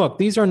 Look,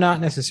 these are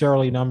not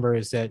necessarily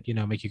numbers that,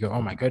 make you go,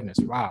 oh my goodness,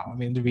 wow. I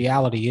mean, the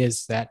reality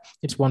is that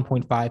it's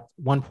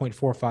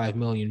 1.45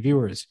 million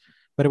viewers,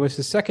 but it was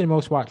the second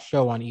most watched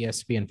show on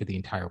ESPN for the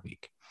entire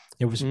week.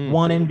 There was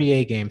one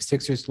NBA game,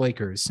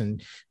 Sixers-Lakers,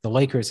 and the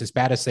Lakers, as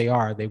bad as they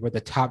are, they were the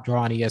top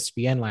draw on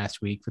ESPN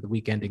last week for the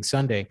week ending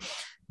Sunday.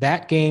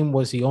 That game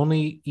was the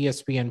only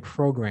ESPN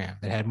program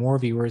that had more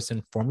viewers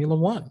than Formula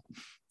One.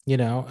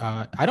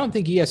 I don't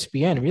think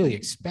ESPN really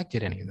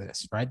expected any of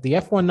this, right? The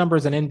F1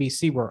 numbers on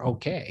NBC were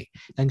okay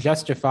and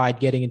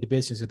justified getting into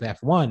business with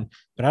F1,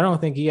 but I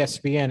don't think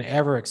ESPN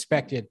ever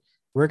expected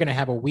we're going to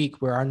have a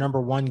week where our number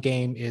 1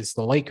 game is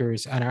the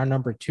Lakers and our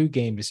number 2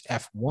 game is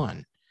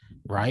F1.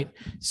 Right.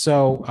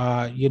 So,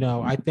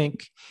 I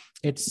think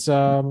it's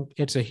a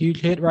huge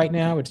hit right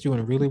now. It's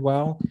doing really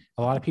well.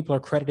 A lot of people are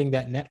crediting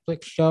that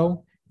Netflix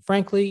show.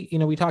 Frankly,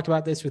 we talked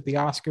about this with the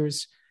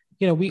Oscars.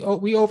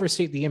 We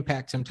overstate the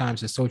impact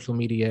sometimes of social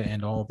media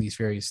and all of these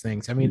various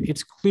things. I mean,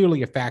 it's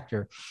clearly a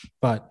factor,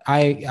 but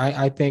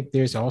I think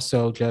there's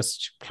also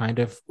just kind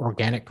of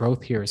organic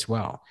growth here as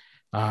well.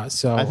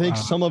 So I think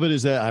some of it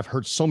is that I've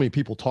heard so many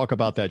people talk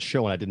about that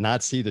show, and I did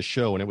not see the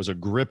show, and it was a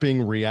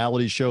gripping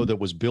reality show that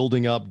was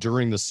building up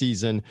during the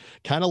season,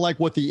 kind of like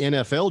what the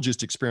NFL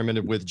just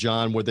experimented with,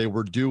 John, where they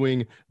were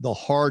doing the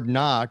Hard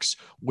Knocks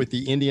with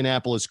the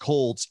Indianapolis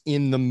Colts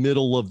in the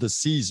middle of the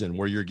season,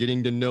 where you're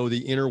getting to know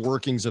the inner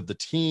workings of the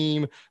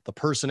team, the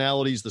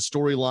personalities, the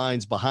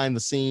storylines behind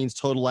the scenes,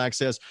 total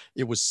access.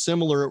 It was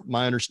similar,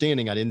 my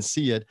understanding, I didn't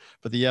see it,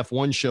 but the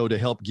F1 show to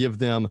help give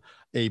them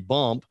a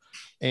bump.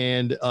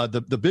 And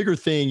the bigger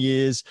thing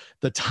is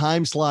the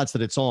time slots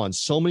that it's on.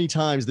 So many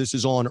times this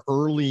is on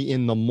early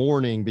in the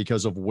morning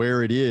because of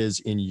where it is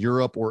in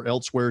Europe or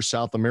elsewhere,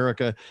 South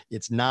America.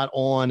 It's not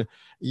on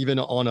even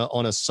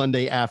on a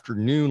Sunday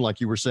afternoon, like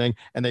you were saying.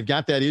 And they've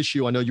got that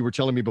issue. I know you were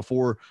telling me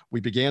before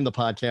we began the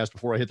podcast,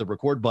 before I hit the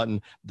record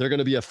button, they're going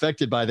to be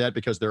affected by that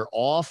because they're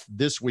off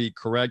this week,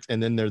 correct?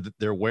 And then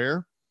they're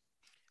where?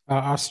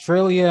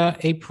 Australia,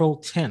 April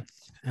 10th.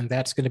 And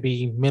that's going to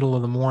be middle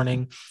of the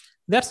morning.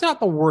 That's not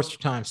the worst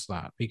time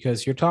slot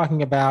because you're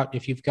talking about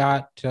if you've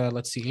got,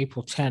 let's see,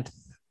 April 10th.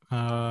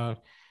 I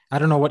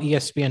don't know what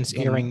ESPN's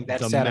airing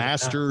that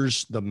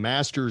Saturday. The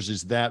Masters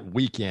is that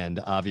weekend,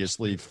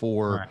 obviously,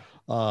 for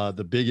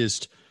the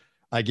biggest,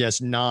 I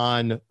guess,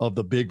 none of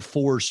the big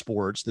 4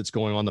 sports that's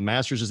going on. The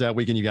Masters is that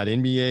weekend. You got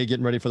NBA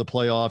getting ready for the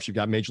playoffs. You've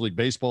got Major League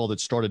Baseball that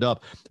started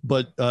up.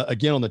 But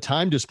again, on the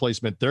time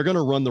displacement, they're going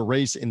to run the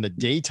race in the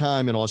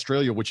daytime in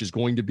Australia, which is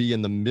going to be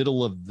in the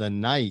middle of the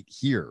night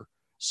here.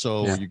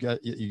 So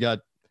you got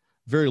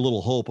very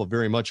little hope of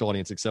very much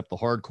audience except the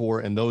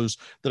hardcore and those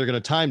that are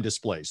going to time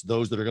displace,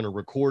 those that are going to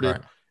record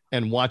it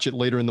and watch it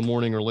later in the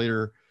morning or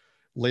later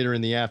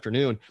in the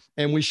afternoon.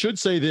 And we should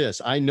say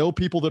this. I know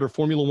people that are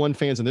Formula One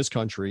fans in this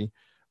country.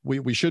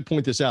 We should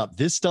point this out.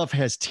 This stuff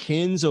has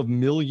tens of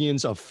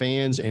millions of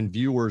fans and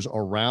viewers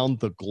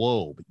around the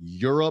globe.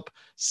 Europe,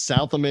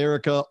 South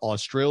America,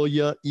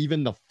 Australia,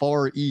 even the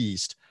Far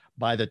East.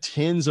 By the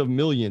tens of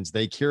millions,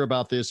 they care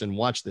about this and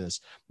watch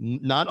this.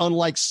 Not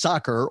unlike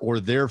soccer or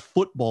their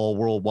football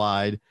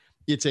worldwide,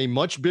 it's a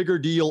much bigger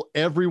deal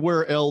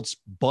everywhere else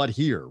but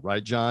here,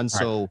 right, John?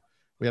 So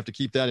we have to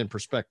keep that in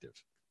perspective.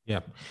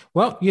 Yeah.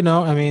 Well,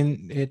 I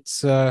mean,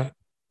 it's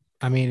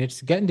I mean,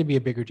 it's getting to be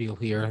a bigger deal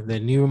here. The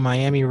new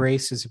Miami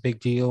race is a big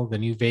deal. The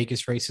new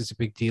Vegas race is a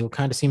big deal.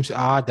 Kind of seems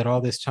odd that all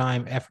this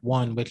time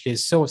F1, which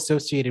is so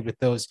associated with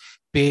those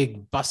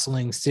big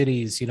bustling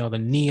cities, the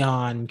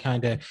neon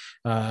kind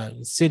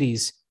of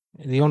cities.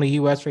 The only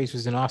U.S. race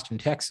was in Austin,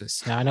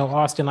 Texas. Now, I know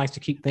Austin likes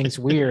to keep things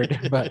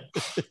weird, but,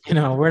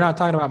 we're not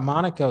talking about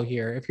Monaco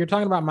here. If you're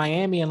talking about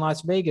Miami and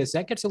Las Vegas,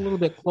 that gets a little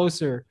bit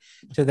closer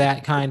to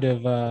that kind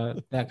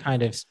of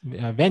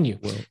venue.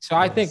 So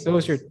I think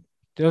those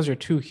are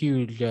two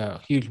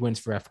huge wins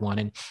for F1.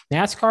 And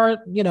NASCAR,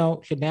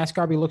 should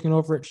NASCAR be looking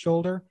over its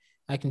shoulder?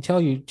 I can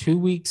tell you 2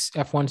 weeks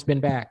F1's been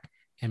back.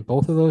 And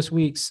both of those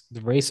weeks, the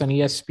race on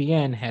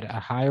ESPN had a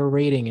higher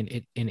rating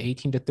in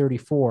 18 to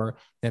 34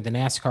 than the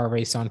NASCAR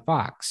race on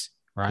Fox,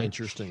 right?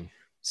 Interesting.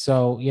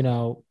 So,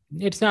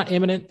 it's not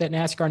imminent that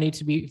NASCAR needs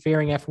to be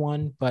fairing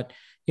F1, but,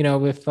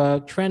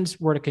 if trends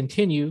were to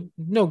continue,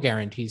 no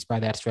guarantees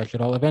by that stretch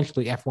at all.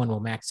 Eventually, F1 will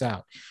max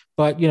out.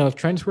 But, if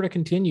trends were to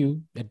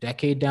continue a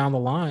decade down the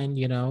line,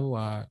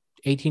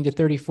 18 to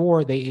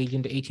 34, they age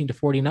into 18 to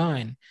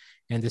 49.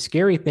 And the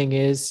scary thing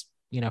is,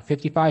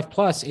 55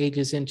 plus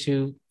ages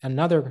into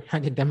another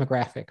kind of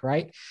demographic,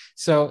 right?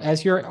 So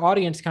as your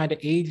audience kind of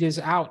ages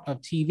out of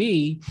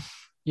TV,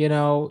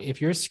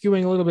 if you're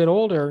skewing a little bit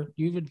older,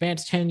 you've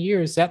advanced 10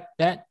 years, that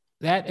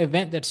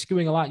event that's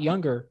skewing a lot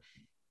younger,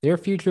 their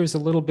future is a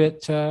little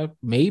bit,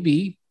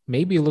 maybe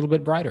a little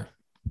bit brighter.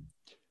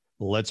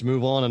 Let's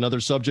move on. Another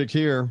subject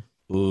here.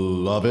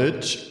 Love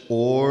it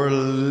or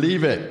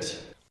leave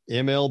it.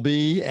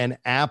 MLB and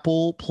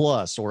Apple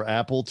Plus or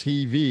Apple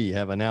TV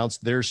have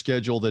announced their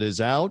schedule that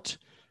is out.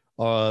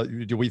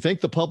 Do we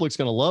think the public's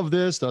going to love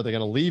this? Are they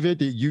going to leave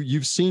it?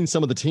 You've seen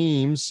some of the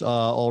teams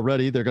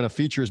already. They're going to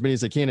feature as many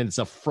as they can, and it's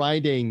a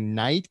Friday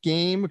night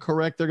game,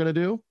 correct? They're going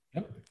to do?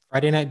 Yep.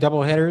 Friday night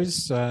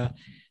doubleheaders.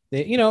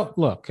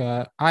 Look,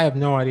 I have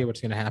no idea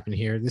what's going to happen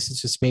here. This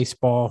is just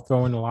baseball,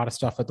 throwing a lot of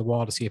stuff at the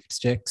wall to see if it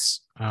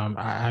sticks.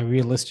 I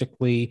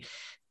realistically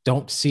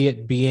don't see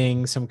it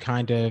being some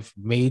kind of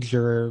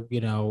major,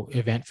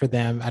 event for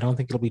them. I don't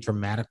think it'll be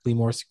dramatically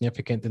more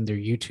significant than their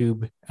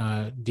YouTube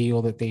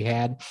deal that they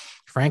had.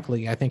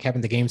 Frankly, I think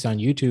having the games on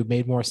YouTube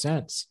made more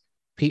sense.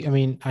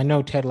 I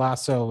know Ted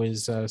Lasso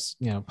is,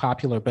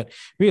 popular, but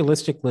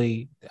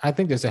realistically, I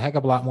think there's a heck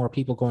of a lot more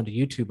people going to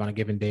YouTube on a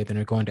given day than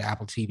are going to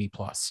Apple TV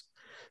Plus.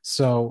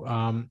 So,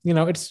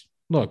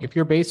 if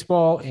you're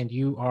baseball and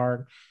you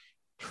are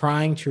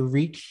trying to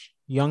reach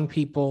young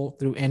people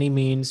through any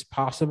means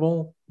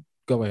possible,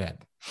 go ahead.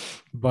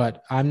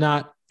 But I'm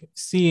not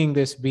seeing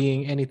this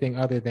being anything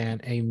other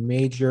than a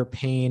major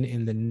pain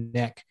in the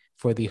neck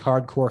for the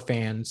hardcore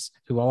fans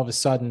who all of a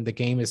sudden the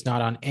game is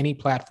not on any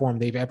platform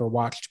they've ever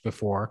watched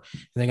before.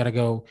 And they got to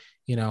go,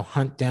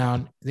 hunt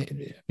down.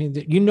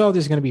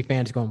 There's going to be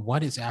fans going,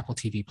 what is Apple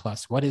TV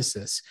Plus? What is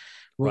this?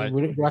 Right.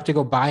 We have to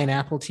go buy an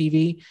Apple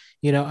TV.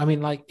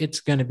 It's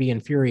going to be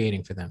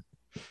infuriating for them.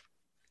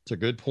 It's a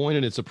good point,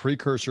 and it's a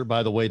precursor,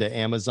 by the way, to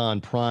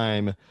Amazon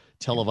Prime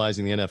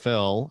televising the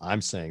NFL.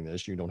 I'm saying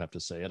this. You don't have to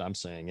say it. I'm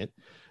saying it.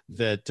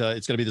 That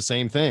it's going to be the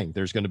same thing.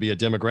 There's going to be a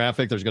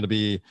demographic. There's going to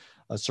be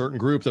a certain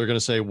group that are going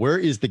to say, where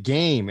is the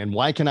game, and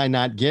why can I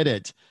not get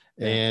it?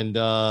 And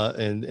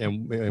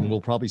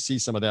we'll probably see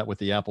some of that with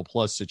the Apple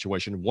Plus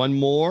situation. One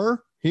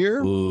more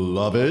here.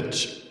 Love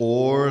it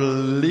or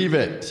leave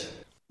it.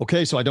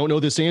 Okay, so I don't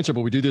know this answer,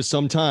 but we do this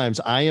sometimes.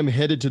 I am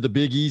headed to the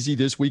Big Easy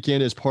this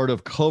weekend as part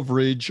of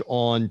coverage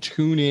on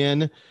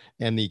TuneIn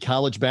and the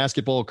college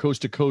basketball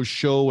coast-to-coast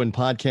show and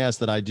podcast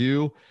that I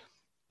do.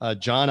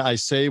 John, I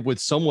say with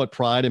somewhat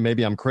pride, and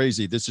maybe I'm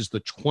crazy, this is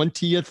the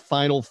 20th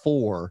Final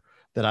Four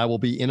that I will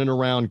be in and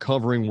around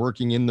covering,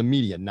 working in the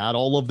media. Not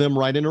all of them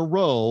right in a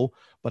row,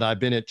 but I've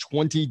been at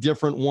 20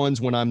 different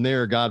ones when I'm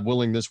there, God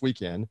willing, this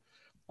weekend.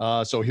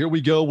 So here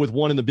we go with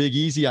one in the Big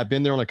Easy. I've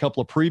been there on a couple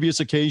of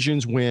previous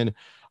occasions when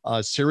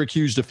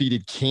Syracuse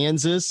defeated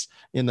Kansas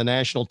in the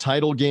national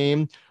title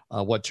game,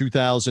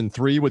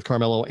 2003 with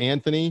Carmelo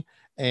Anthony,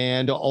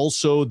 and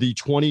also the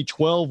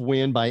 2012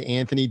 win by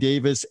Anthony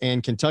Davis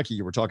and Kentucky.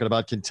 You were talking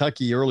about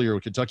Kentucky earlier.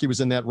 Kentucky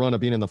was in that run of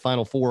being in the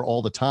Final Four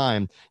all the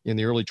time in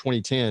the early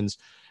 2010s.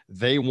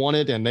 They won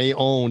it, and they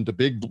owned the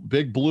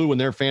big blue in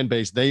their fan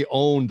base. They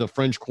owned the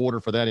French Quarter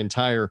for that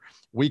entire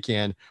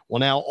weekend. Well,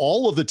 now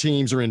all of the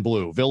teams are in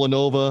blue: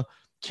 Villanova,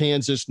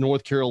 Kansas,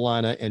 North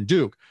Carolina, and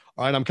Duke.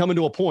 All right, I'm coming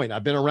to a point.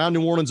 I've been around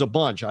New Orleans a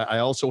bunch. I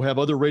also have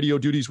other radio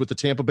duties with the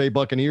Tampa Bay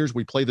Buccaneers.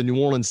 We play the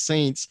New Orleans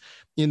Saints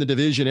in the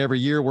division every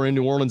year. We're in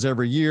New Orleans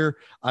every year.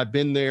 I've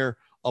been there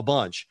a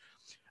bunch.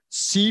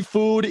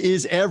 Seafood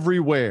is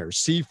everywhere.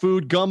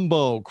 Seafood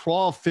gumbo,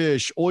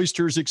 crawfish,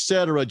 oysters,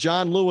 etc.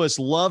 John Lewis,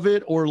 love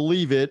it or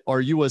leave it.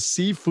 Are you a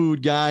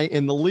seafood guy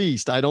in the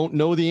least? I don't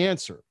know the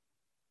answer.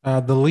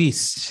 The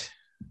least.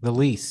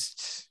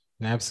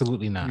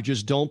 Absolutely not. You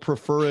just don't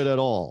prefer it at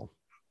all.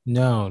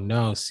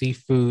 No.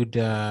 Seafood.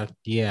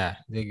 Yeah,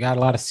 they got a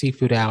lot of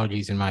seafood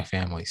allergies in my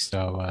family.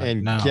 So,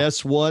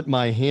 Guess what?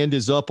 My hand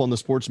is up on the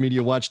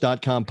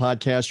sportsmediawatch.com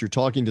podcast. You're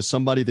talking to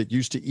somebody that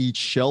used to eat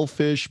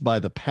shellfish by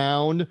the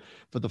pound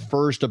for the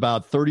first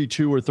about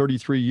 32 or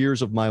 33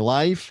 years of my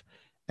life.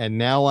 and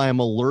now I am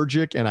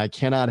allergic and I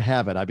cannot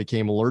have it. I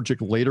became allergic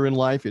later in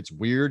life. It's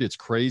weird. It's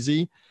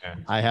crazy. Yeah.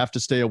 I have to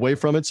stay away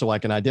from it so I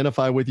can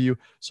identify with you.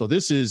 So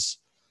this is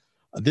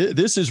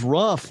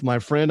rough, my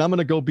friend. I'm going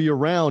to go be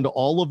around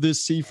all of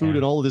this seafood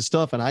and all of this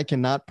stuff, and I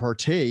cannot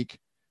partake.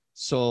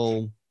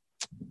 So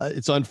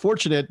it's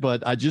unfortunate,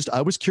 but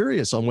I was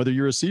curious on whether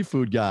you're a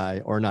seafood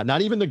guy or not.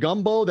 Not even the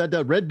gumbo,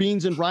 that red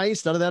beans and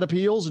rice, none of that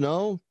appeals.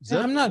 No,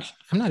 I'm not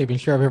even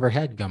sure I've ever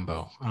had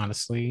gumbo.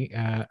 Honestly,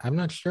 I'm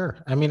not sure.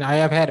 I mean, I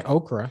have had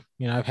okra.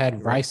 I've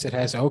had rice that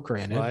has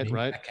okra in it.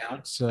 Right. That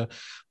counts.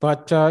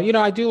 But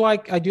I do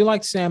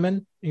like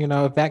salmon.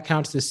 If that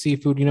counts as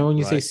seafood. When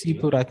you say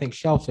seafood, I think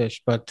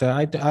shellfish. But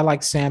I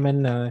like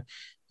salmon.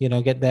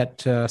 Get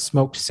that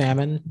smoked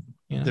salmon.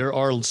 Yeah. There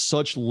are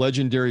such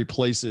legendary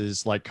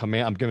places like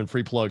I'm giving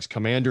free plugs.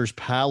 Commander's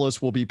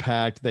Palace will be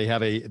packed. They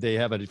have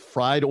a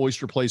fried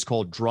oyster place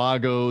called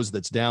Drago's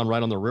that's down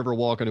right on the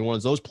Riverwalk in New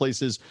Orleans. Those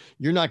places,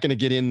 you're not going to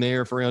get in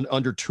there for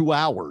under 2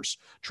 hours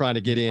trying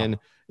to get in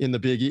the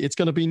Biggie. It's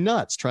going to be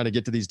nuts trying to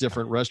get to these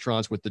different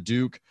restaurants with the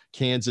Duke,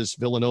 Kansas,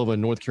 Villanova,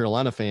 and North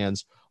Carolina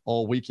fans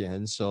all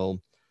weekend.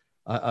 So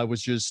I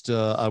was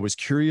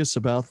curious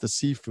about the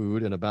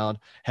seafood and about,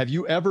 have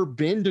you ever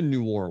been to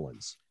New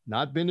Orleans?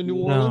 Not been to New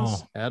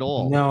Orleans at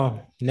all?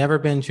 No, never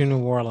been to New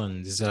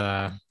Orleans.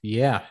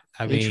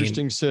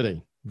 Interesting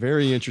city.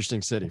 Very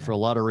interesting city for a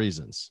lot of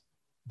reasons.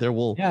 There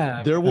will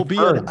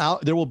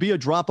be a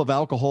drop of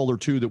alcohol or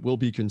two that will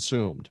be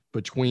consumed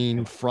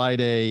between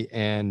Friday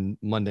and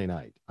Monday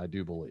night, I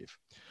do believe.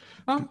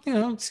 Well,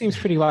 it seems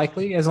pretty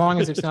likely as long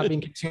as it's not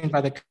being consumed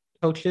by the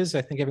coaches.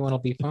 I think everyone will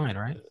be fine,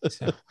 right?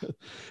 So.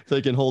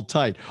 They can hold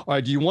tight. All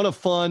right. Do you want a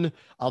fun?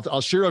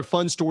 I'll share a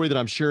fun story that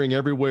I'm sharing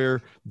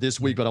everywhere this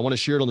week, but I want to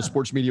share it on the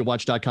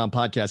sportsmediawatch.com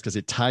podcast because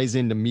it ties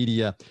into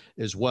media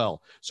as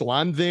well. So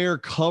I'm there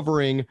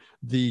covering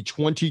the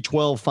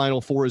 2012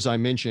 Final Four, as I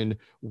mentioned,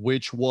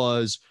 which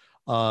was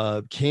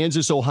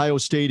Kansas, Ohio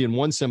State in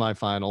one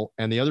semifinal,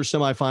 and the other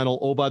semifinal,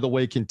 oh, by the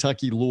way,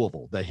 Kentucky,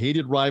 Louisville. The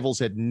hated rivals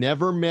had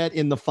never met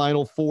in the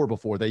Final Four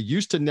before. They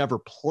used to never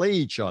play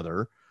each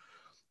other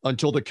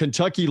until the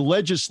Kentucky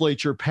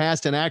legislature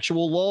passed an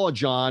actual law,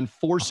 John,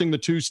 forcing the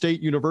two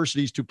state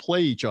universities to play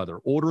each other,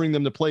 ordering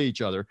them to play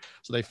each other.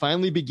 So they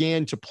finally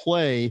began to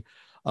play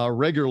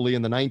regularly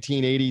in the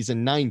 1980s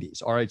and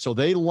 90s. All right, so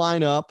they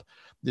line up.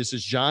 This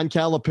is John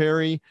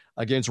Calipari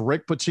against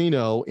Rick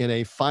Pitino in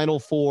a Final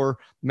Four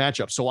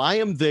matchup. So I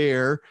am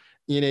there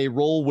in a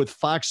role with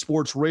Fox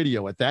Sports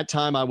Radio. At that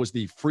time, I was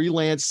the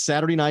freelance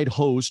Saturday night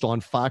host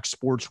on Fox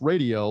Sports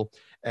Radio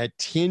at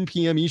 10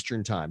 p.m.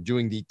 Eastern time,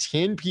 doing the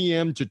 10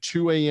 p.m. to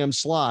 2 a.m.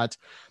 slot,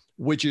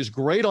 which is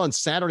great on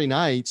Saturday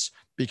nights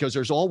because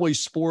there's always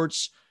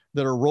sports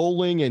that are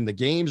rolling and the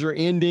games are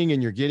ending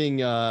and you're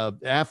getting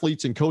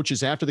athletes and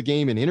coaches after the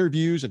game and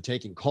interviews and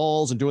taking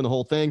calls and doing the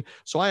whole thing.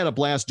 So I had a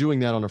blast doing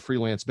that on a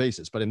freelance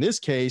basis. But in this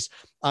case,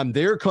 I'm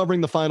there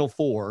covering the Final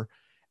Four,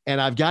 and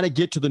I've got to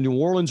get to the New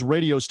Orleans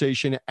radio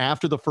station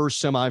after the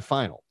first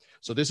semifinal.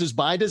 So this is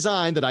by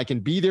design that I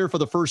can be there for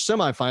the first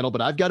semifinal,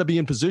 but I've got to be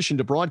in position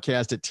to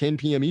broadcast at 10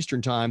 p.m.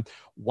 Eastern time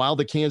while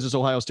the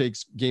Kansas-Ohio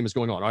State game is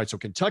going on. All right, so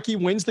Kentucky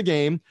wins the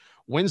game,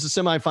 wins the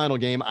semifinal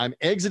game. I'm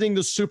exiting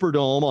the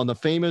Superdome on the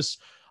famous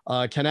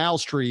Canal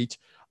Street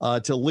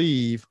to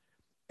leave,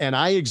 and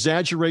I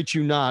exaggerate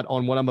you not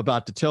on what I'm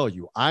about to tell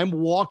you. I'm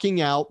walking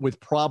out with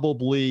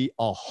probably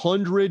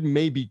 100,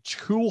 maybe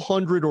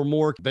 200 or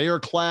more. They are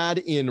clad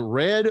in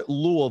red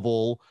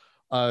Louisville.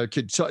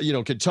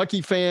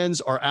 Kentucky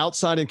fans are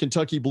outside in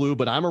Kentucky blue,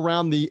 but I'm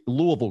around the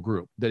Louisville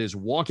group that is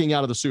walking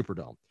out of the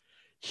Superdome.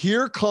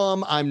 Here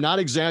come, I'm not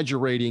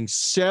exaggerating,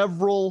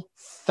 several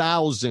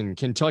thousand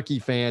Kentucky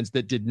fans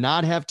that did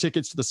not have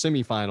tickets to the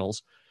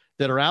semifinals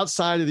that are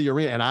outside of the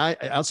arena and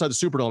outside the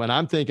Superdome. And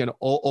I'm thinking,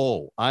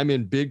 I'm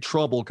in big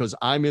trouble because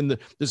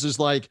this is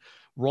like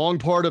wrong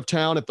part of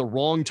town at the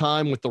wrong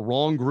time with the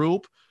wrong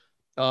group.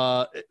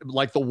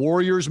 Like the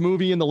Warriors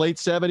movie in the late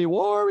 70s,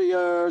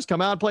 Warriors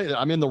come out and play.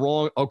 I'm in the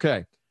wrong.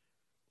 Okay.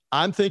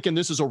 I'm thinking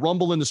this is a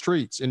rumble in the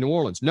streets in New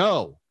Orleans.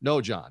 No,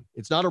 John,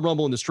 it's not a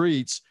rumble in the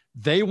streets.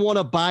 They want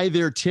to buy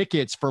their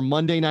tickets for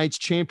Monday night's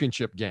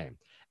championship game.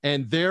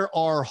 And there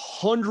are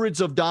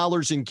hundreds of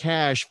dollars in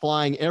cash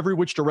flying every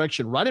which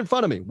direction right in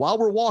front of me while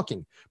we're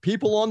walking.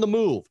 People on the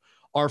move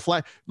are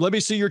flat. Let me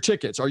see your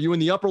tickets. Are you in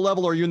the upper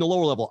level or are you in the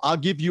lower level? I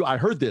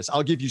heard this.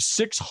 I'll give you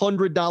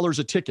 $600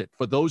 a ticket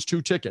for those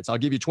two tickets. I'll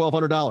give you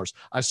 $1,200.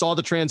 I saw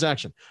the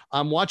transaction.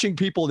 I'm watching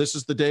people. This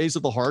is the days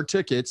of the hard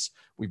tickets.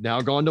 We've now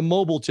gone to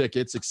mobile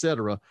tickets,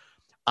 etc.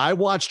 I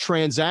watched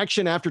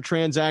transaction after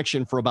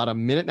transaction for about a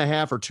minute and a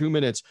half or 2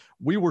 minutes.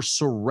 We were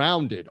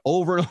surrounded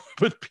over and over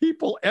with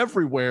people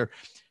everywhere.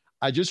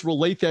 I just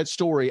relate that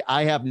story.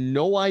 I have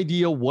no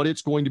idea what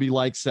it's going to be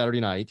like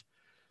Saturday night.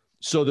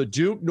 So the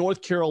Duke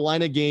North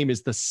Carolina game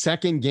is the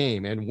second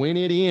game. And when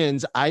it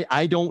ends,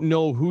 I don't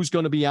know who's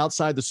going to be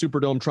outside the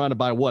Superdome trying to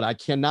buy what. I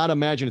cannot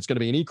imagine it's going to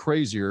be any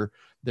crazier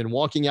than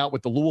walking out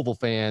with the Louisville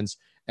fans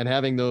and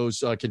having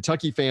those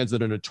Kentucky fans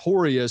that are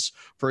notorious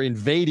for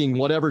invading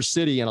whatever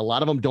city. And a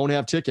lot of them don't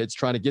have tickets,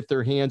 trying to get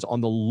their hands on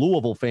the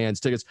Louisville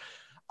fans' tickets.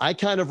 I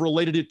kind of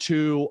related it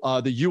to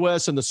the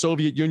U.S. and the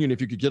Soviet Union.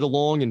 If you could get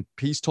along in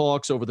peace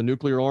talks over the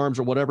nuclear arms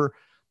or whatever,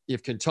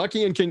 if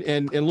Kentucky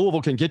and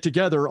Louisville can get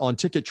together on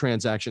ticket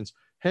transactions,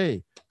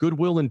 hey,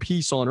 goodwill and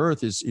peace on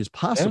earth is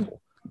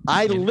possible.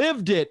 I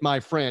lived it, my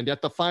friend,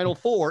 at the Final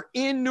Four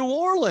in New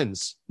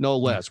Orleans, no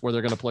less, where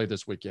they're going to play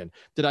this weekend.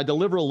 Did I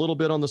deliver a little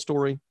bit on the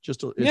story? Is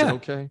it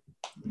okay?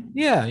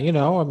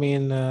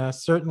 Yeah,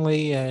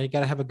 certainly you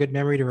got to have a good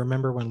memory to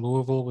remember when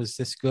Louisville was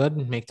this good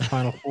and make the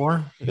Final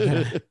Four.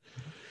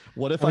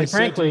 What if I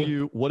said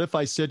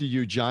to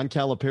you, John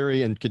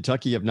Calipari and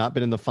Kentucky have not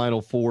been in the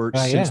Final Four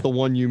since the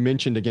one you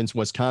mentioned against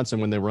Wisconsin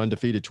when they were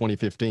undefeated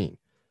 2015?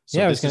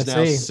 So this is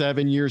now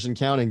 7 years and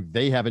counting.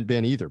 They haven't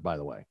been either, by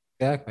the way.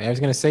 Exactly. I was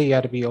going to say you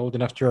had to be old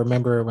enough to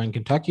remember when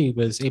Kentucky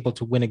was able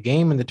to win a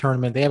game in the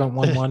tournament. They haven't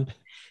won one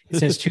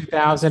since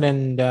 2000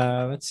 and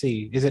let's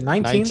see, is it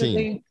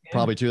 19?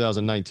 Probably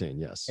 2019.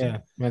 Yes. Yeah.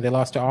 When they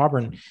lost to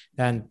Auburn,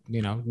 and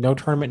no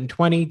tournament in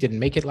 20, didn't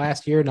make it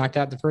last year, knocked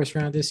out the first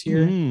round this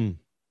year.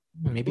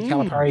 Maybe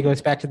Calipari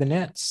goes back to the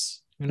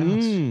Nets. Who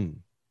knows?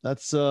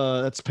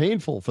 That's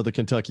painful for the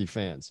Kentucky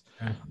fans.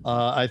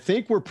 I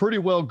think we're pretty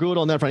well good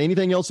on that front.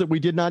 Anything else that we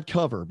did not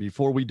cover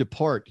before we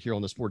depart here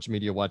on the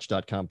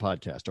sportsmediawatch.com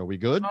podcast? Are we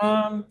good?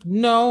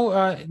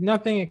 No,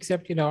 nothing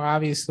except,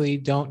 obviously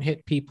don't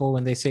hit people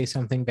when they say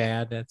something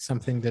bad. That's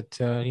something that,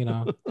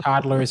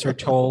 toddlers are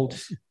told.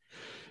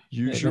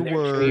 Use your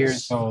words. 2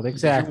 years old.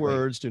 Exactly. Use your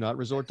words. Do not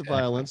resort to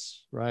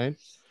violence, right?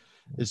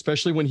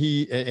 Especially when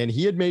he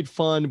had made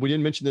fun. We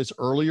didn't mention this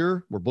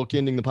earlier. We're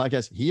bookending the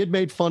podcast. He had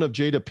made fun of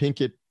Jada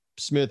Pinkett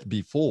Smith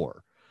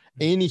before,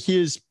 in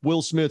his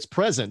Will Smith's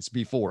presence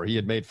before. He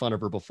had made fun of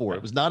her before.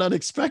 It was not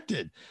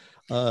unexpected.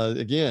 All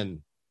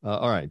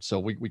right. So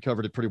we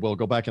covered it pretty well.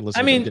 Go back and listen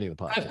to the beginning of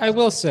the podcast. I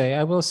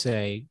will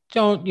say,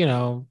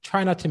 don't,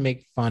 try not to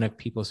make fun of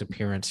people's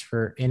appearance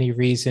for any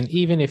reason,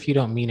 even if you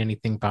don't mean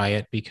anything by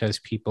it, because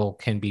people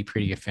can be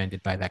pretty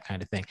offended by that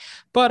kind of thing.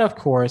 But of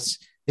course,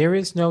 there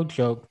is no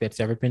joke that's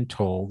ever been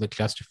told that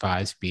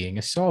justifies being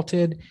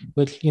assaulted,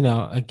 which,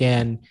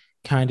 again,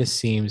 kind of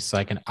seems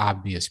like an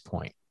obvious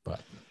point.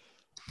 But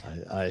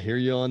I hear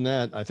you on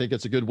that. I think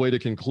it's a good way to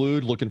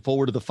conclude. Looking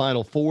forward to the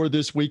Final Four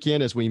this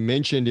weekend. As we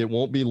mentioned, it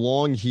won't be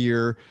long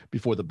here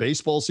before the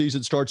baseball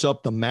season starts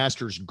up. The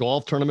Masters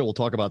Golf Tournament. We'll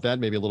talk about that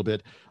maybe a little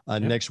bit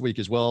next week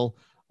as well.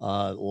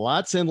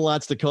 Lots and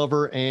lots to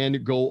cover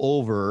and go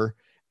over.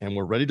 And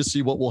we're ready to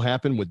see what will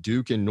happen with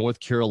Duke and North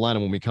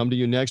Carolina. When we come to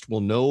you next, we'll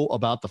know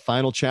about the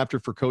final chapter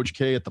for Coach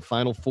K at the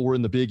Final Four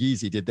in the Big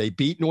Easy. Did they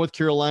beat North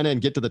Carolina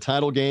and get to the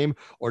title game,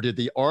 or did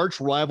the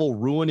arch rival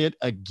ruin it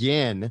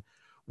again?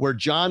 Where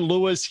John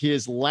Lewis,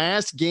 his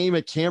last game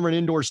at Cameron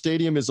Indoor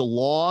Stadium is a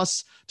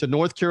loss to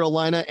North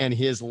Carolina, and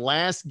his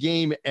last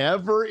game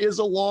ever is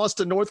a loss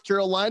to North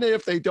Carolina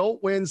if they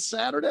don't win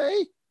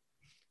Saturday?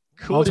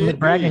 Ultimate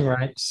bragging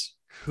rights.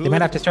 They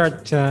might have to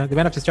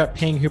start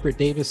paying Hubert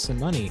Davis some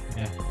money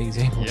if he's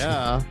able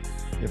to.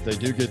 If they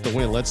do get the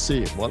win. Let's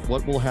see what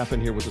will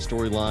happen here with the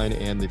storyline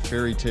and the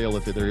fairy tale,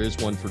 if there is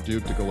one for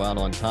Duke to go out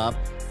on top,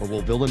 or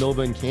will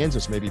Villanova and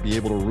Kansas maybe be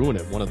able to ruin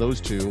it? One of those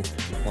two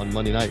on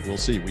Monday night. We'll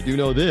see. We do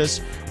know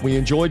this. We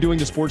enjoy doing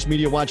the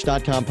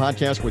sportsmediawatch.com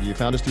podcast, whether you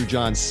found us through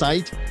John's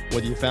site,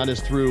 whether you found us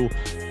through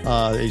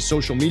a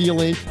social media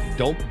link.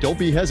 Don't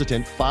be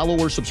hesitant. Follow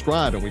or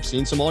subscribe. And we've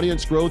seen some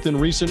audience growth in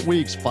recent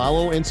weeks.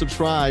 Follow and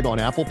subscribe on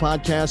Apple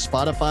Podcasts,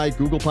 Spotify,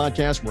 Google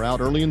Podcasts. We're out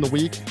early in the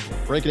week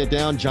breaking it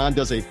down. John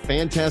does a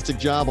fantastic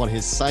job on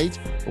his site,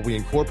 but we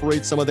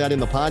incorporate some of that in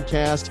the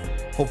podcast.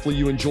 Hopefully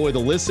you enjoy the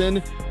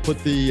listen. Put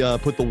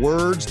the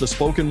words, the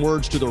spoken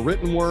words to the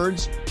written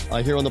words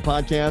here on the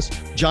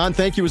podcast. John,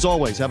 thank you as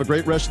always. Have a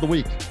great rest of the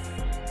week.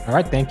 All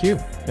right. Thank you.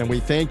 And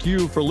we thank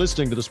you for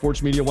listening to the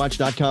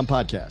sportsmediawatch.com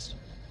podcast.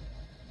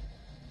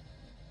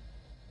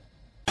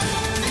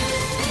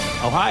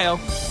 Ohio,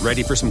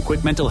 ready for some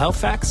quick mental health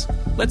facts?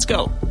 Let's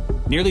go.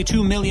 Nearly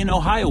 2 million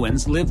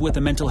Ohioans live with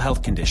a mental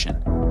health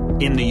condition.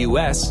 In the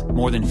U.S.,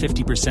 more than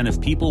 50% of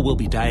people will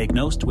be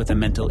diagnosed with a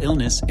mental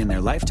illness in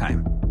their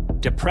lifetime.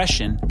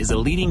 Depression is a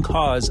leading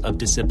cause of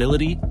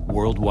disability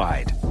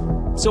worldwide.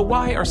 So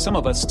why are some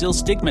of us still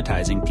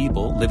stigmatizing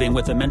people living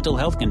with a mental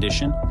health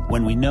condition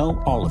when we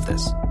know all of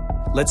this?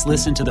 Let's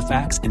listen to the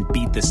facts and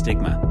beat the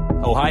stigma.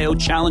 Ohio,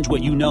 challenge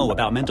what you know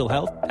about mental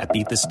health at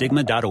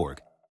beatthestigma.org.